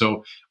 9.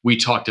 So we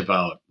talked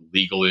about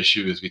legal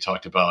issues. We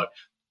talked about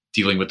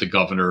dealing with the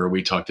governor.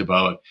 We talked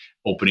about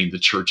opening the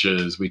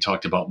churches. We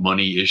talked about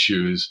money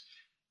issues.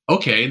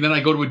 Okay, and then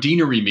I go to a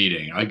deanery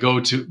meeting.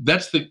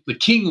 That's the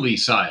kingly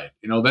side.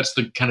 That's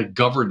the kind of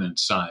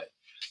governance side.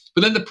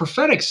 But then the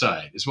prophetic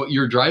side is what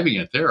you're driving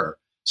at there.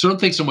 So don't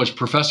think so much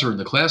professor in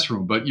the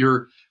classroom, but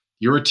you're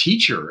a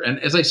teacher. And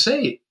as I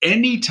say,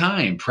 any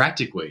time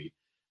practically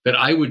that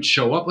I would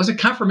show up,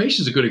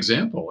 confirmation is a good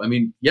example. I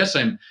mean, yes,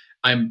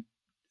 I'm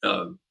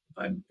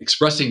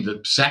expressing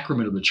the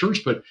sacrament of the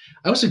church, but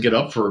I also get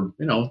up for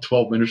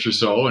 12 minutes or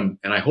so, and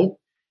I hope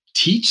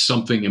teach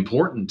something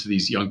important to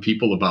these young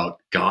people about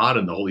God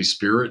and the Holy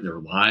Spirit and their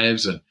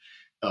lives. And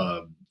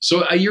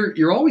so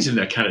you're always in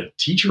that kind of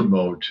teacher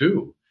mode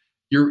too.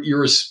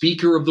 You're a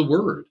speaker of the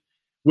word,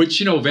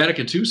 which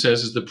Vatican II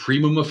says is the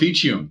primum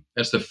officium.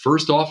 That's the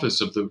first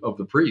office of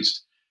the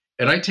priest,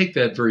 and I take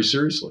that very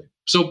seriously.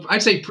 So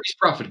I'd say priest,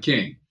 prophet,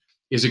 king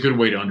is a good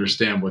way to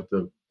understand what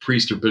the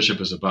priest or bishop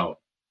is about.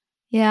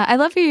 Yeah, I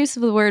love your use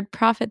of the word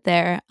prophet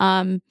there,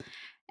 and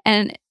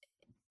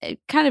it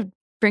kind of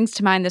brings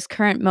to mind this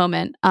current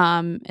moment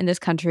in this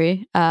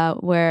country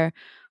where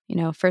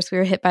first we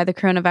were hit by the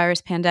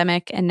coronavirus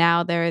pandemic, and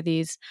now there are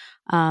these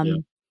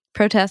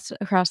protests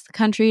across the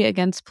country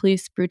against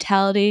police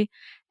brutality.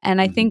 And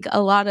I think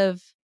a lot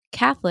of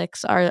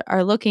Catholics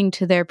are looking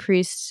to their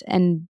priests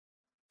and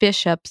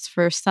bishops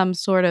for some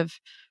sort of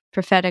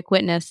prophetic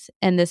witness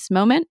in this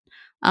moment.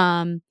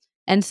 And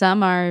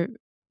some are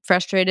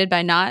frustrated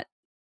by not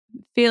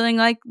feeling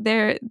like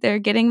they're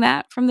getting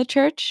that from the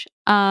church.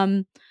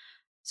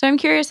 So I'm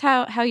curious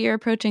how you're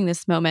approaching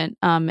this moment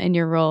in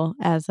your role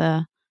as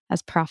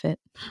prophet.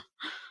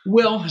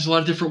 Well, there's a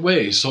lot of different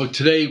ways. So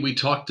today we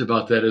talked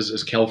about that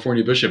as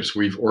California bishops.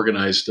 We've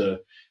organized a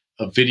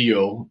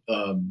video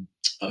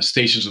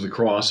Stations of the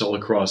Cross all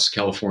across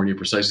California,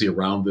 precisely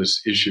around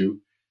this issue.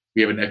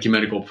 We have an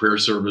ecumenical prayer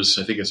service.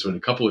 I think it's in a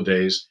couple of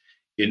days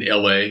in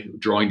LA,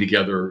 drawing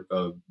together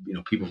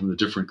people from the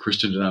different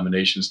Christian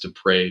denominations to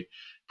pray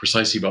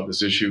precisely about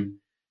this issue.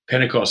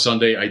 Pentecost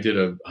Sunday, I did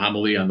a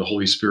homily on the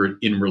Holy Spirit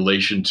in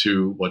relation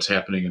to what's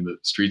happening in the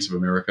streets of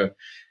America.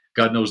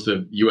 God knows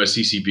the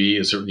USCCB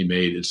has certainly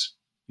made its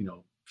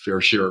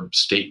fair share of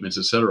statements,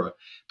 et cetera.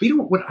 But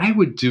what I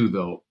would do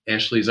though,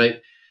 Ashley, is I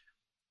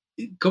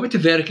go back to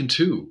Vatican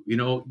II.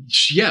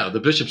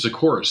 The bishops, of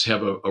course,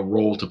 have a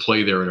role to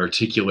play there in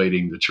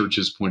articulating the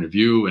church's point of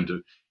view and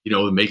to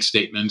make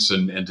statements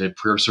and to have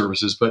prayer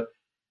services. But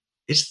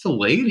it's the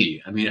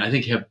laity. I mean, I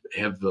think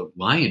have the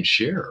lion's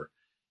share.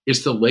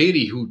 It's the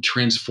laity who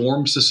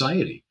transforms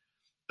society.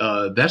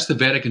 That's the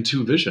Vatican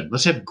II vision.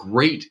 Let's have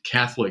great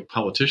Catholic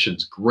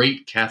politicians,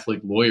 great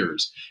Catholic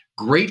lawyers,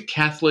 great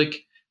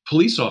Catholic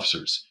police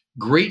officers,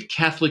 great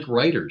Catholic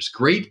writers,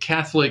 great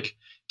Catholic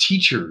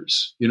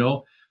teachers.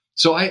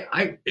 So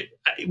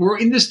we're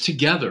in this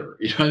together.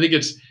 I think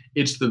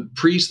it's the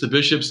priests, the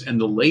bishops, and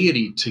the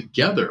laity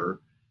together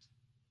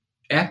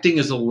acting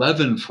as a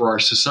leaven for our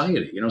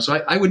society.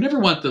 So I would never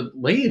want the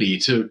laity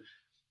to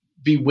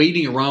be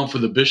waiting around for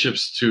the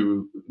bishops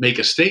to make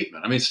a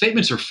statement. I mean,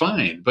 statements are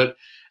fine, but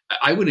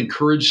I would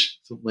encourage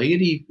the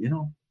laity,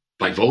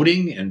 by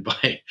voting and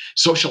by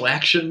social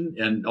action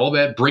and all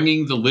that,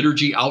 bringing the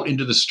liturgy out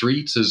into the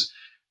streets, as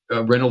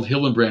Reynold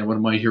Hillenbrand, one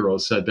of my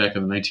heroes, said back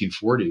in the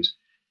 1940s.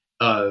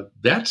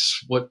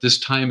 That's what this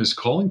time is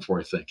calling for,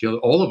 I think.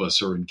 All of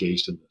us are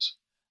engaged in this.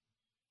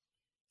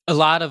 A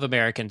lot of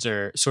Americans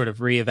are sort of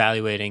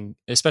reevaluating,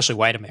 especially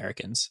white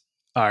Americans,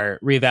 are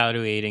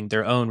reevaluating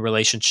their own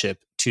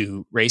relationship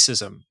to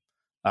racism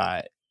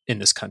in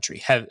this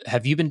country.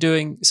 Have you been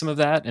doing some of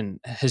that, and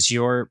has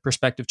your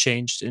perspective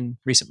changed in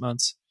recent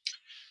months?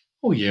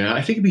 Oh yeah,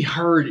 I think it'd be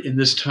hard in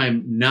this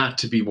time not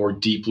to be more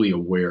deeply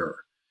aware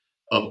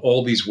of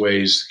all these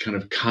ways, kind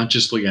of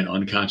consciously and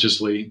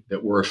unconsciously,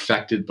 that we're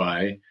affected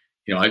by.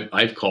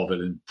 I've called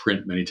it in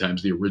print many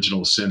times the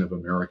original sin of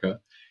America.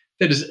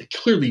 That is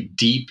clearly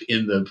deep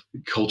in the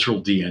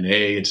cultural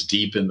DNA. It's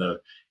deep in the,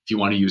 if you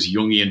want to use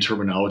Jungian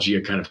terminology,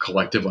 a kind of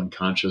collective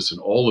unconscious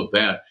and all of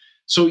that.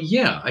 So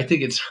yeah, I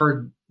think it's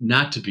hard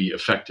not to be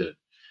affected.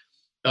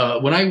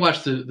 When I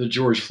watched the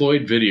George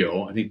Floyd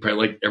video, I think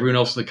probably like everyone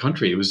else in the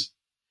country, it was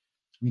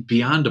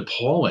beyond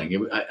appalling.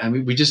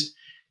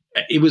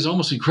 It was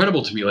almost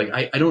incredible to me. Like,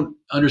 I don't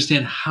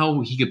understand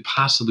how he could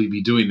possibly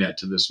be doing that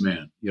to this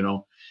man,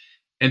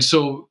 And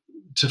so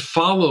to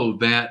follow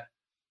that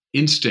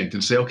instinct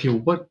and say, okay,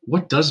 well,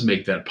 what does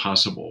make that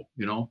possible,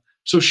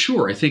 So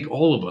sure, I think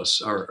all of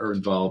us are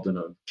involved in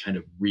a kind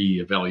of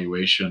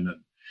reevaluation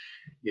and,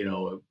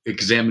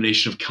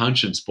 examination of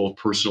conscience, both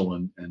personal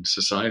and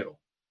societal.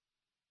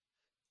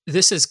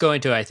 This is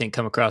going to, I think,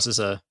 come across as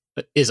a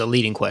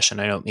leading question.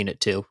 I don't mean it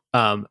to.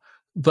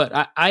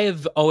 But I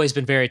have always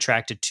been very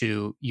attracted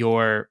to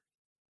your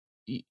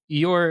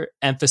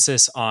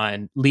emphasis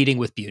on leading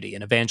with beauty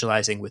and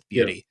evangelizing with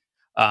beauty.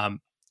 Yeah.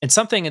 And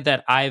something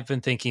that I've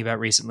been thinking about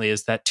recently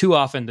is that too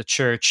often the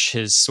church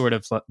has sort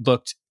of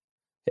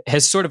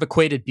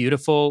equated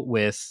beautiful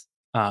with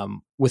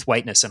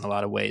whiteness in a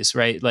lot of ways,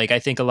 right? Like, I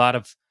think a lot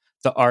of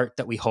the art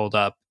that we hold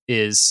up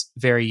is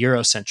very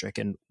Eurocentric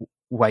and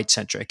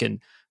white-centric.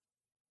 And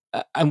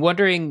I'm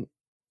wondering,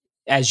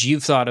 as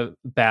you've thought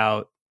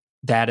about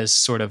that as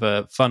sort of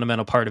a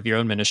fundamental part of your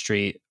own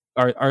ministry,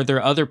 are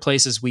there other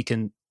places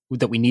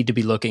that we need to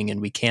be looking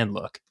and we can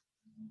look?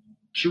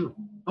 Sure.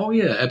 Oh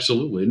yeah,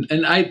 absolutely.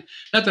 And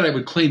not that I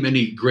would claim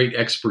any great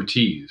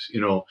expertise,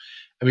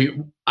 I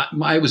mean,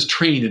 I was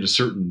trained in a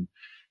certain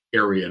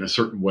area in a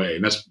certain way,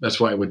 and that's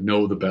why I would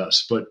know the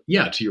best. But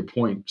yeah, to your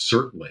point,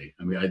 certainly.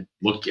 I mean, I'd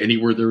look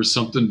anywhere there is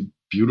something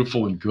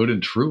beautiful and good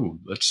and true.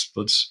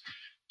 Let's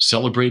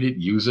celebrate it,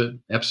 use it.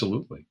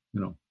 Absolutely.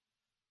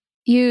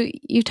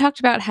 You talked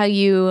about how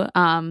you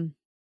kind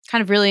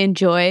of really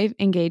enjoy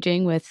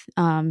engaging with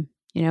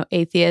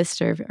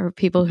atheists or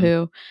people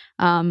who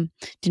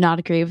do not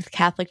agree with the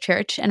Catholic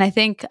Church, and I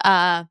think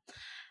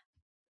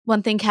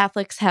one thing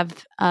Catholics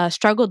have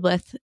struggled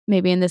with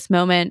maybe in this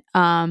moment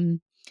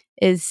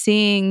is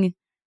seeing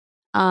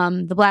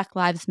the Black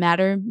Lives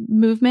Matter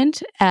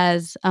movement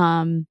as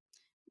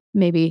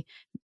maybe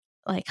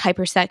like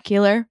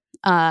hyper-secular.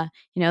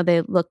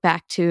 They look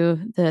back to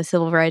the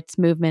civil rights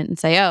movement and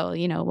say,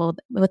 well,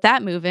 with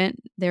that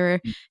movement,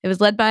 it was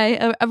led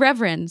by a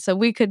reverend, so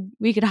we could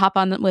hop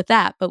on with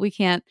that, but we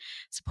can't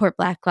support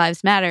Black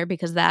Lives Matter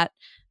because that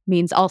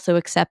means also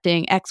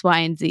accepting X, Y,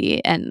 and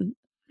Z. And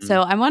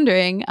so I'm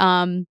wondering,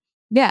 how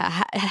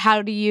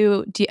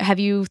have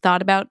you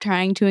thought about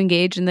trying to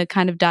engage in the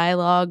kind of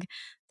dialogue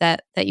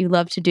that you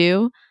love to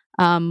do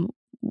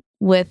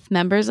with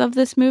members of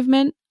this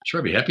movement? Sure,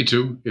 I'd be happy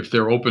to, if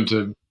they're open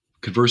to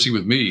conversing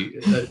with me.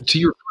 To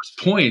your first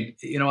point,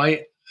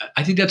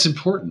 I think that's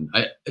important.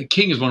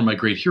 King is one of my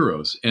great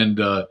heroes, and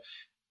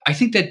I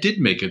think that did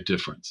make a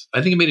difference.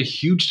 I think it made a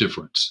huge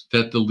difference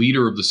that the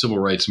leader of the civil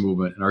rights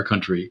movement in our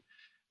country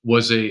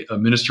was a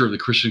minister of the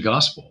Christian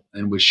gospel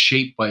and was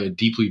shaped by a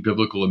deeply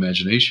biblical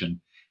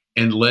imagination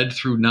and led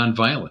through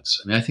nonviolence.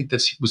 I mean, I think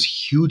that was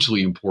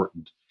hugely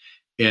important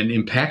and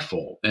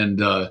impactful. And,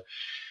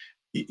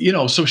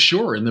 so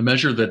sure, in the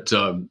measure that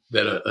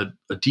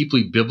a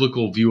deeply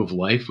biblical view of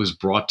life was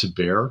brought to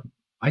bear,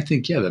 I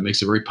think, that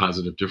makes a very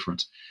positive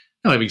difference.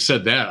 Now, having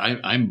said that,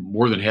 I'm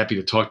more than happy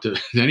to talk to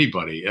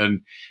anybody.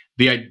 And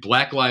the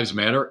Black Lives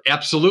Matter,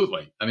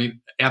 absolutely. I mean,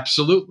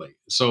 absolutely.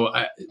 So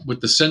with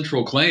the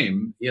central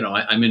claim,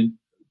 I'm in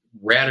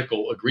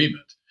radical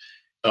agreement.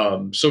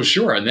 So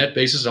sure, on that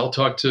basis, I'll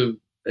talk to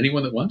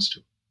anyone that wants to.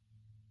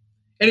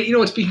 And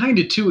it's behind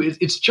it too.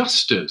 It's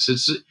justice.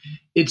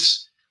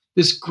 It's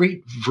this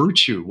great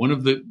virtue, one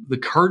of the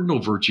cardinal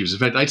virtues. In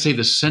fact, I'd say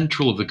the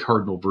central of the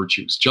cardinal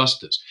virtues,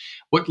 justice.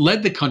 What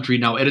led the country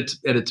now at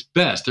its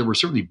best, there were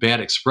certainly bad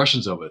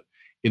expressions of it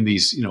in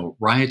these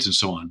riots and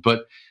so on,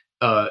 but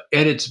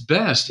at its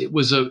best, it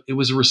was a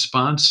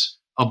response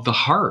of the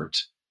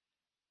heart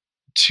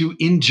to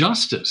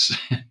injustice.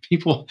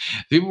 People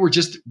were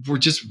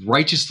just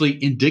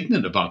righteously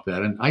indignant about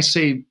that, and I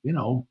say,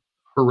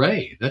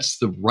 hooray! That's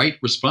the right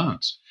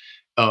response.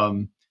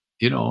 And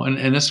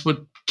that's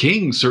what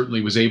King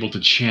certainly was able to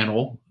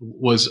channel,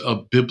 was a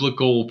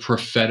biblical,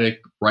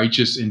 prophetic,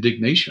 righteous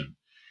indignation.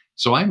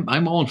 So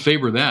I'm all in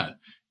favor of that.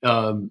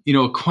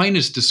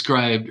 Aquinas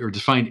described or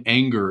defined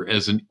anger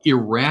as an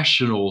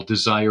irrational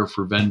desire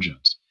for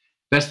vengeance.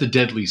 That's the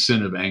deadly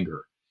sin of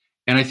anger.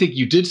 And I think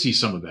you did see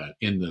some of that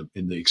in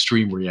the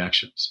extreme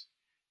reactions.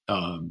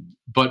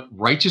 But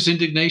righteous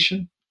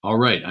indignation, all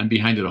right, I'm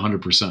behind it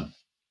 100%.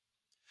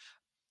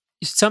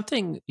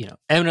 Something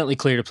eminently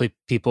clear to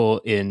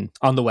people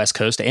on the West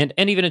Coast and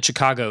even in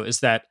Chicago is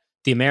that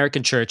the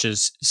American church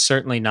is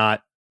certainly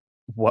not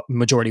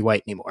majority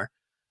white anymore.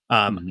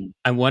 I'm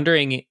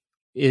wondering,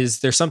 is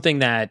there something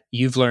that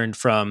you've learned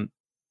from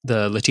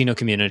the Latino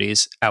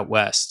communities out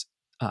West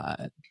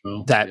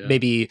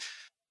maybe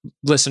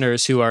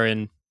listeners who are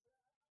in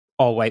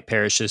all white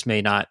parishes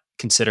may not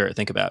consider or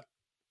think about?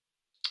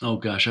 Oh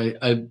gosh, I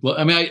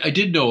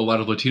did know a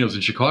lot of Latinos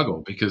in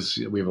Chicago because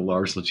we have a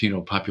large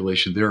Latino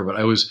population there. But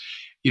I was,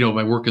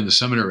 my work in the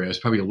seminary, I was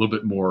probably a little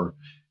bit more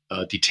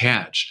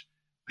detached.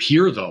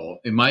 Here, though,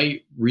 in my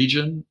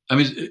region,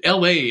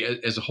 LA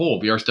as a whole,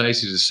 the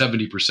Archdiocese is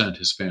 70%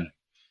 Hispanic.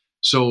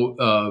 So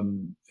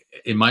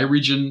in my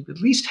region, at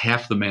least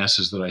half the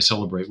masses that I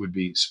celebrate would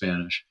be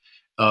Spanish.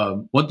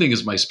 One thing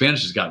is my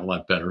Spanish has gotten a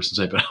lot better since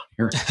I've been out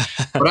here,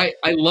 but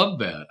I love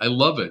that. I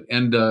love it.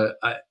 And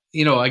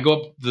I go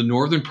up the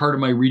northern part of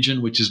my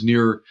region, which is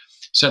near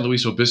San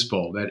Luis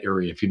Obispo, that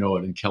area, if you know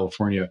it, in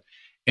California.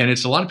 And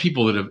it's a lot of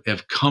people that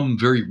have come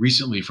very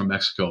recently from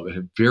Mexico that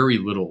have very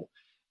little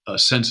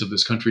sense of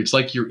this country. It's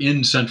like you're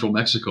in central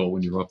Mexico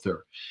when you're up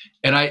there.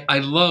 And I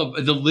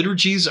love, the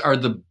liturgies are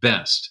the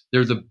best.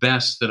 They're the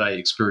best that I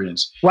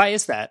experience. Why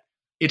is that?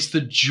 It's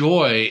the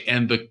joy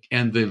and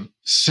the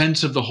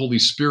sense of the Holy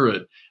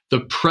Spirit,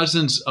 the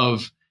presence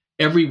of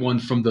everyone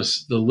from the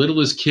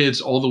littlest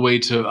kids all the way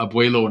to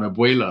abuelo and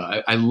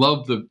abuela. I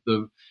love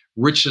the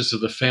richness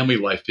of the family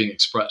life being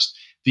expressed,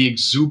 the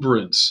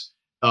exuberance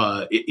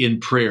in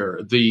prayer,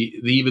 the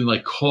even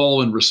like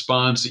call and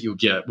response that you'll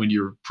get when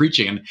you're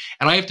preaching.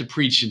 And I have to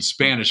preach in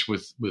Spanish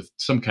with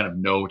some kind of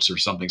notes or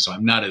something, so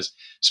I'm not as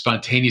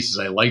spontaneous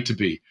as I like to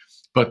be.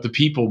 But the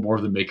people more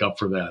than make up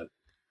for that.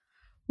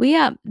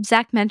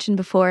 Zach mentioned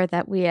before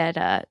that we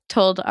had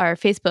told our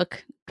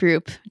Facebook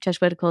group,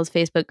 Jesuitical's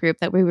Facebook group,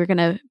 that we were going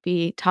to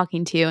be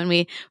talking to you, and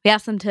we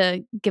asked them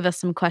to give us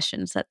some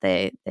questions that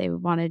they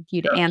wanted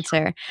you to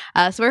answer.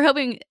 So we're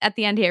hoping at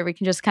the end here we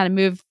can just kind of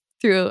move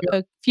through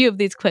a few of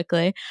these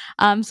quickly.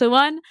 So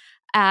one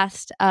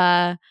asked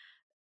to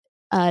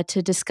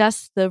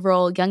discuss the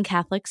role young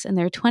Catholics in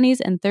their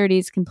 20s and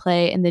 30s can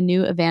play in the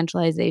new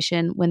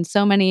evangelization when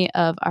so many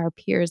of our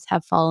peers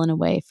have fallen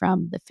away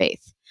from the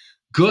faith.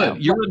 Good. So,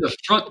 you're in the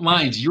front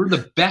lines. You're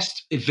the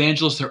best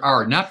evangelists there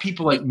are, not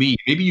people like me.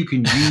 Maybe you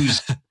can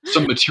use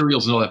some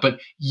materials and all that, but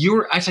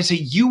as I say,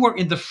 you are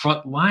in the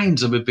front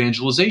lines of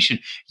evangelization.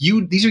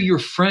 These are your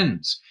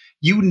friends.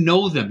 You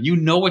know them. You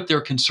know what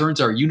their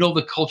concerns are. You know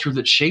the culture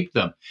that shaped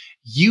them.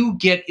 You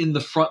get in the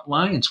front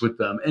lines with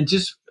them and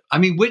just,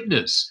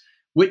 witness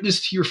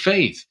to your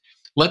faith.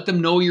 Let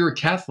them know you're a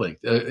Catholic.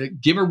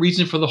 Give a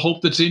reason for the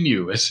hope that's in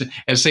you, as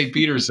St.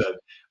 Peter said.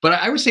 But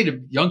I would say to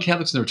young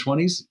Catholics in their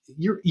 20s,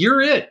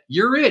 you're it.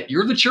 You're it.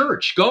 You're the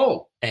church.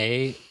 Go.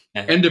 End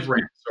of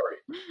rant.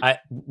 Sorry.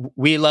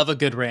 We love a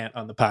good rant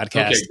on the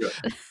podcast.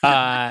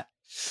 Okay,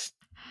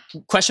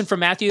 good. Question from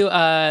Matthew.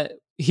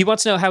 He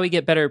wants to know how we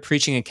get better at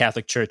preaching in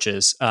Catholic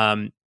churches.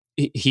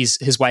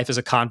 His wife is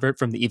a convert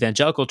from the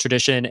evangelical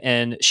tradition,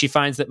 and she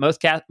finds that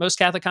most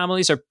Catholic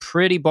homilies are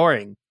pretty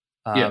boring.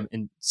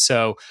 And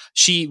so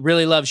she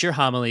really loves your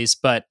homilies,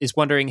 but is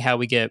wondering how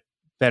we get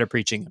better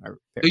preaching in our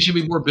parish. They should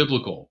be more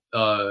biblical.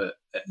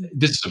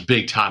 this is a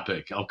big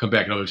topic. I'll come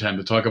back another time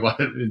to talk about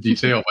it in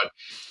detail.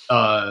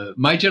 But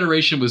my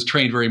generation was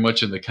trained very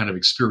much in the kind of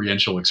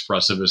experiential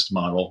expressivist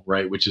model,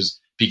 right? Which is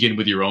begin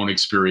with your own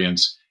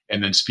experience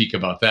and then speak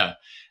about that.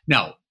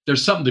 Now,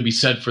 there's something to be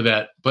said for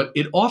that, but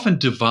it often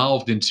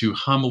devolved into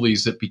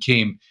homilies that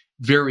became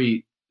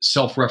very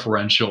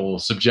self-referential,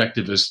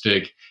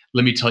 subjectivistic.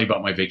 Let me tell you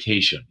about my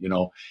vacation.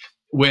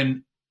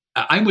 When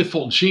I'm with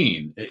Fulton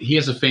Sheen, he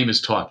has a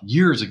famous talk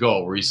years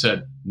ago where he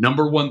said,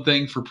 number one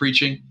thing for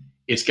preaching,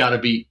 it's got to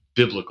be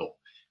biblical,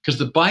 because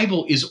the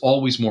Bible is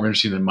always more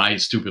interesting than my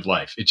stupid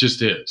life. It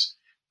just is.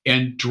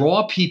 And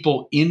draw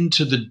people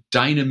into the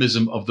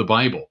dynamism of the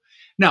Bible.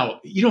 Now,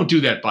 you don't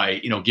do that by,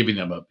 giving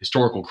them a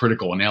historical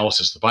critical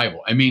analysis of the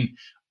Bible. I mean,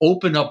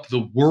 open up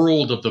the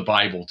world of the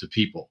Bible to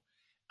people,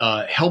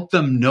 help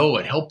them know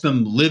it, help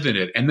them live in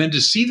it, and then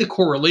to see the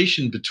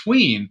correlation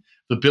between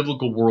the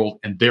biblical world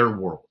and their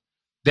world.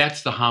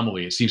 That's the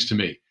homily, it seems to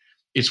me.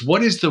 It's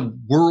what is the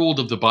world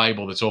of the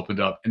Bible that's opened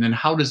up, and then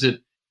how does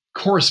it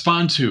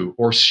correspond to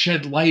or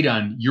shed light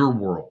on your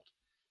world?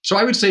 So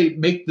I would say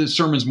make the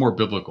sermons more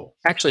biblical.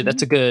 Actually,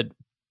 that's a good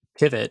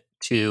pivot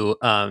to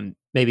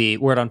maybe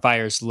Word on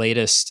Fire's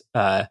latest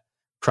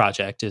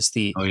project is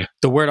the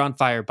Word on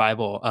Fire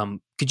Bible.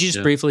 Could you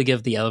just briefly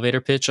give the elevator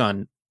pitch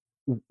on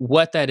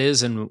what that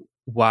is and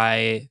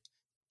why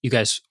you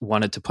guys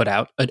wanted to put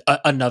out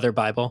another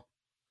Bible?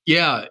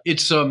 Yeah,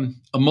 it's a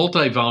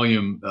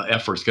multi-volume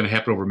effort. It's going to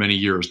happen over many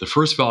years. The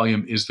first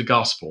volume is the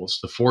Gospels,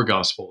 the 4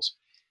 Gospels,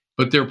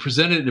 but they're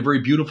presented in a very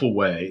beautiful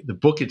way. The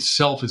book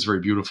itself is very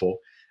beautiful,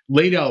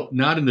 laid out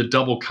not in the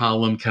double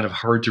column, kind of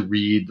hard to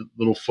read,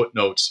 little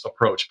footnotes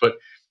approach, but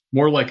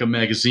more like a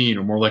magazine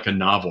or more like a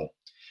novel.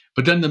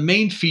 But then the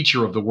main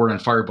feature of the Word on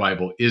Fire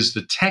Bible is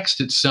the text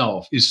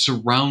itself is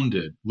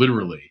surrounded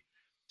literally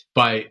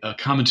by a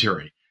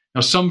commentary.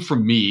 Now, some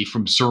from me,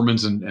 from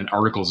sermons and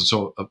articles and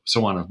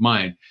so on of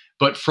mine,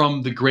 but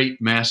from the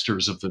great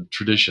masters of the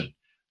tradition,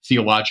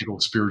 theological,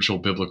 spiritual,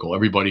 biblical,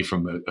 everybody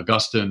from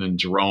Augustine and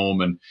Jerome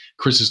and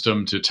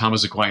Chrysostom to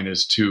Thomas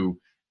Aquinas to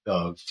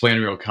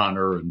Flannery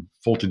O'Connor and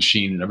Fulton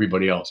Sheen and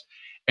everybody else.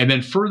 And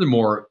then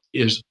furthermore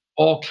is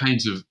all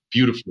kinds of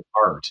beautiful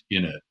art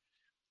in it.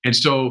 And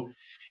so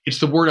it's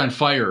the Word on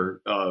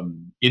Fire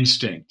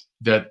instinct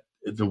that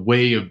the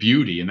way of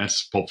beauty, and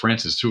that's Pope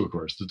Francis too, of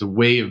course, that the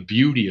way of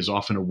beauty is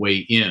often a way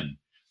in.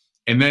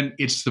 And then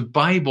it's the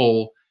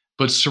Bible,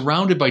 but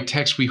surrounded by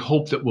text we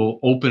hope that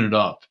will open it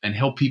up and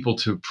help people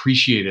to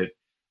appreciate it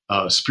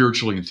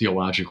spiritually and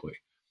theologically.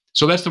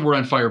 So that's the Word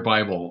on Fire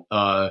Bible.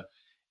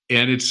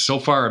 And it's so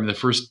far, the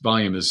first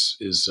volume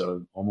is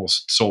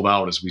almost sold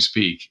out as we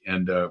speak.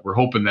 And we're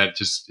hoping that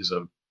just is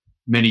a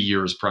many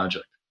years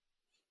project.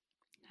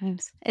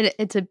 Nice.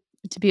 It's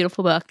a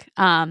beautiful book.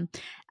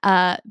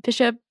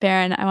 Bishop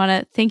Barron, I want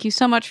to thank you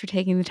so much for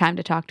taking the time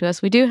to talk to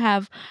us. We do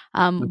have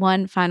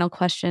one final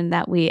question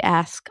that we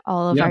ask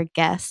all of our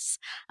guests.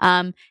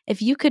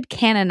 If you could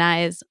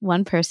canonize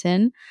one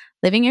person,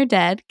 living or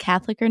dead,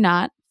 Catholic or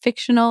not,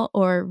 fictional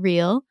or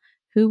real,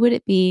 who would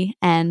it be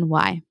and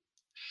why?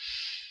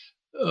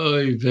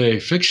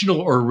 Fictional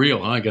or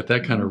real? I got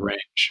that kind of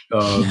range.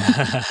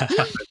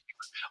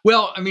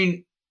 Well,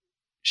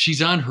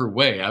 she's on her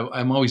way.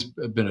 I'm always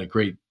been a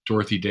great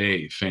Dorothy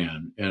Day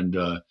fan, and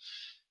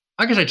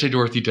I guess I'd say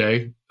Dorothy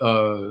Day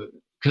because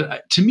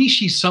to me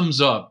she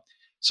sums up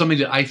something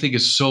that I think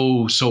is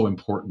so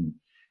important: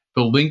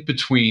 the link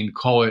between,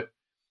 call it,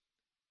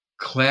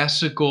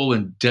 classical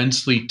and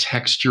densely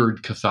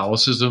textured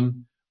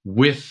Catholicism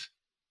with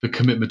the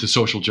commitment to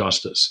social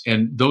justice.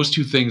 And those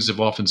two things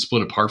have often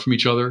split apart from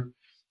each other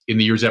in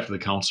the years after the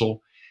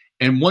council.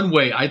 And one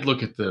way I'd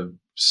look at the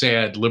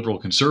sad liberal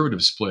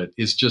conservative split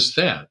is just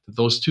that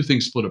those two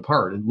things split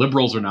apart. And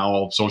liberals are now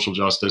all social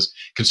justice.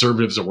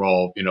 Conservatives are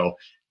all,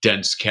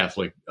 dense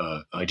Catholic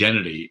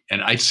identity.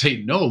 And I'd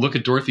say, no, look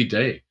at Dorothy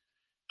Day.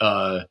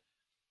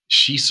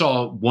 She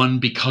saw one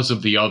because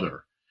of the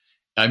other.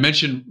 I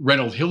mentioned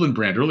Reynold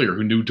Hillenbrand earlier,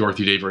 who knew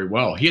Dorothy Day very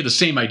well. He had the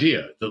same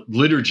idea. The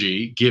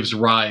liturgy gives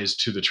rise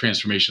to the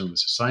transformation of the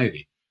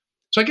society.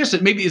 So I guess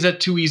maybe, is that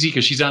too easy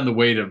because she's on the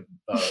way to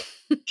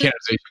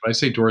canonization? I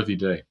say Dorothy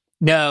Day.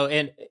 No,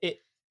 and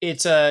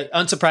it's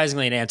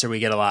unsurprisingly an answer we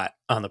get a lot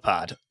on the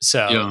pod.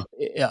 So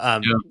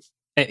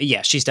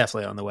yeah, she's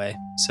definitely on the way.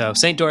 So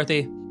St.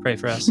 Dorothy, pray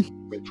for us.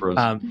 Pray for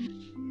us.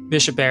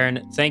 Bishop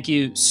Barron, thank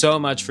you so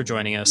much for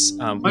joining us.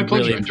 My we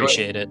pleasure. really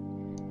appreciate it.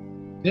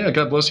 Yeah,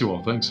 God bless you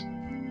all. Thanks.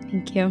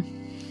 Thank you.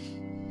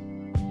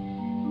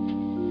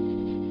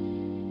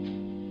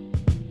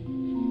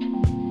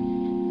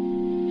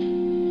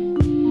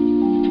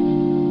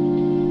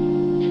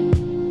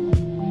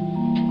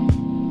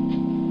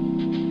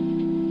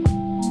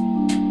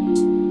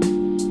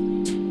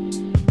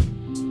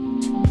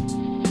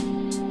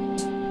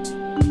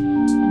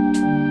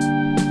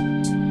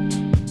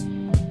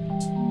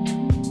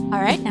 All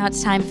right, now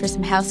it's time for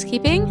some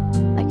housekeeping.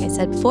 Like I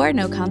said before,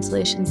 no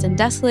consolations and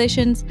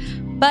desolations.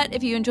 But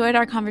if you enjoyed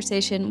our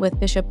conversation with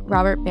Bishop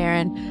Robert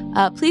Barron,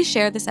 please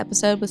share this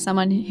episode with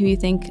someone who you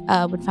think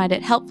would find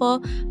it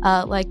helpful.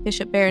 Like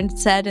Bishop Barron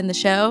said in the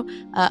show,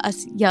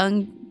 us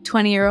young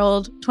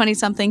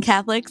 20-something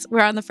Catholics,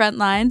 we're on the front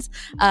lines,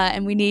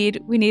 and we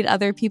need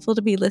other people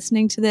to be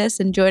listening to this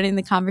and joining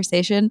the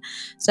conversation.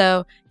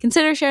 So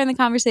consider sharing the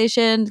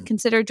conversation.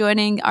 Consider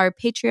joining our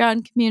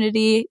Patreon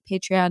community,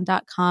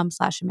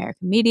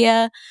 patreon.com/American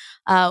Media.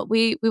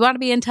 We want to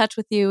be in touch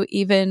with you,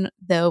 even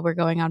though we're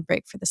going on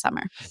break for the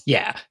summer.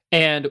 Yeah,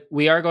 and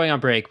we are going on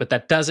break, but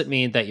that doesn't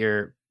mean that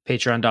your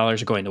Patreon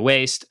dollars are going to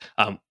waste.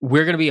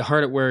 We're going to be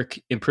hard at work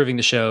improving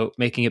the show,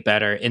 making it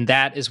better. And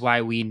that is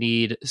why we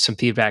need some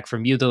feedback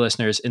from you, the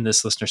listeners, in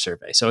this listener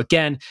survey. So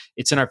again,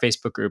 it's in our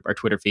Facebook group, our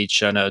Twitter feed,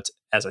 show notes.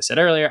 As I said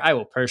earlier, I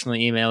will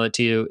personally email it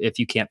to you if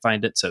you can't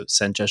find it. So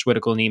send Josh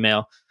Whitticle an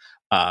email.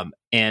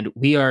 And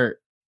we are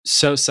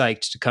so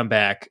psyched to come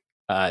back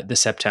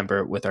this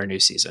September with our new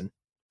season.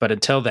 But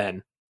until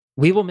then,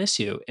 we will miss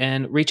you,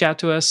 and reach out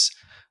to us.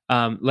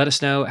 Let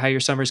us know how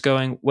your summer's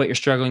going, what you're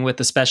struggling with,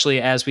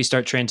 especially as we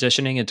start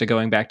transitioning into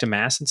going back to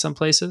Mass in some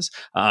places.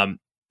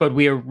 But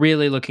we are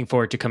really looking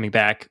forward to coming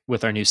back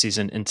with our new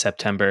season in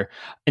September.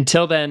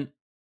 Until then,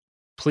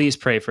 please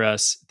pray for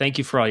us. Thank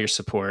you for all your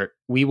support.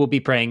 We will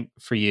be praying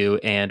for you,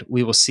 and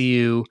we will see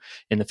you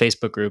in the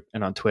Facebook group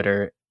and on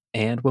Twitter.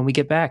 And when we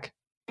get back,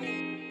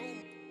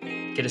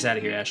 get us out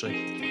of here,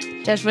 Ashley.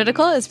 Judge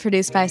Whitticle is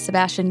produced by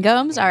Sebastian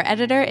Gomes. Our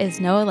editor is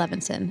Noah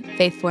Levinson.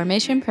 Faith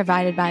formation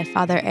provided by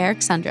Father Eric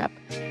Sundrup.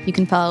 You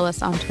can follow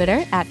us on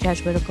Twitter at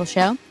Judge Whitticle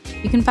Show.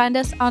 You can find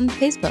us on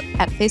Facebook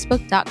at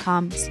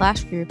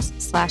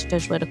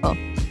facebook.com/groups/Judge Whitticle.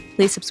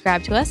 Please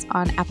subscribe to us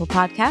on Apple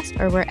Podcasts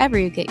or wherever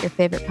you get your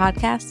favorite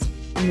podcasts,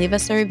 and leave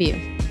us a review.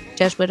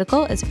 Judge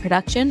Whitticle is a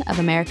production of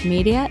American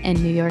Media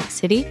in New York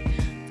City.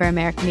 For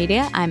American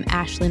Media, I'm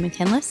Ashley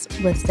McKinless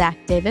with Zach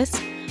Davis.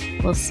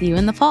 We'll see you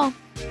in the fall.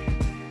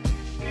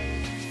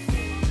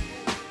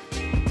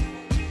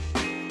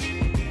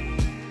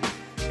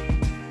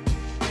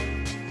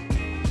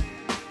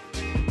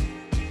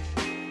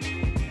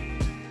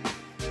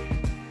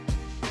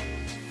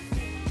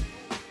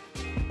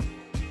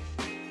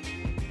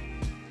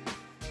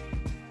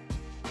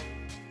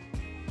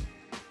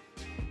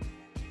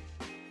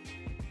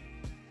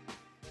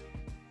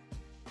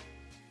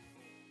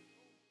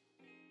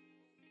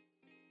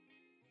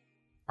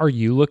 Are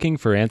you looking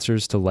for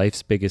answers to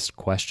life's biggest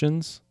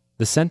questions?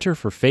 The Center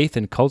for Faith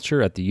and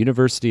Culture at the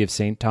University of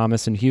St.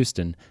 Thomas in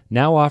Houston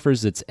now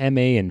offers its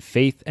MA in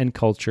Faith and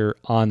Culture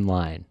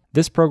online.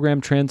 This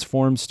program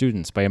transforms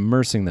students by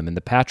immersing them in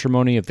the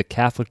patrimony of the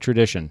Catholic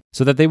tradition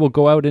so that they will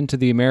go out into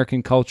the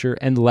American culture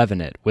and leaven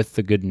it with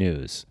the good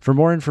news. For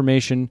more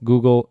information,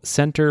 Google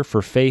Center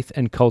for Faith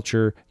and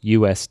Culture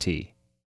UST.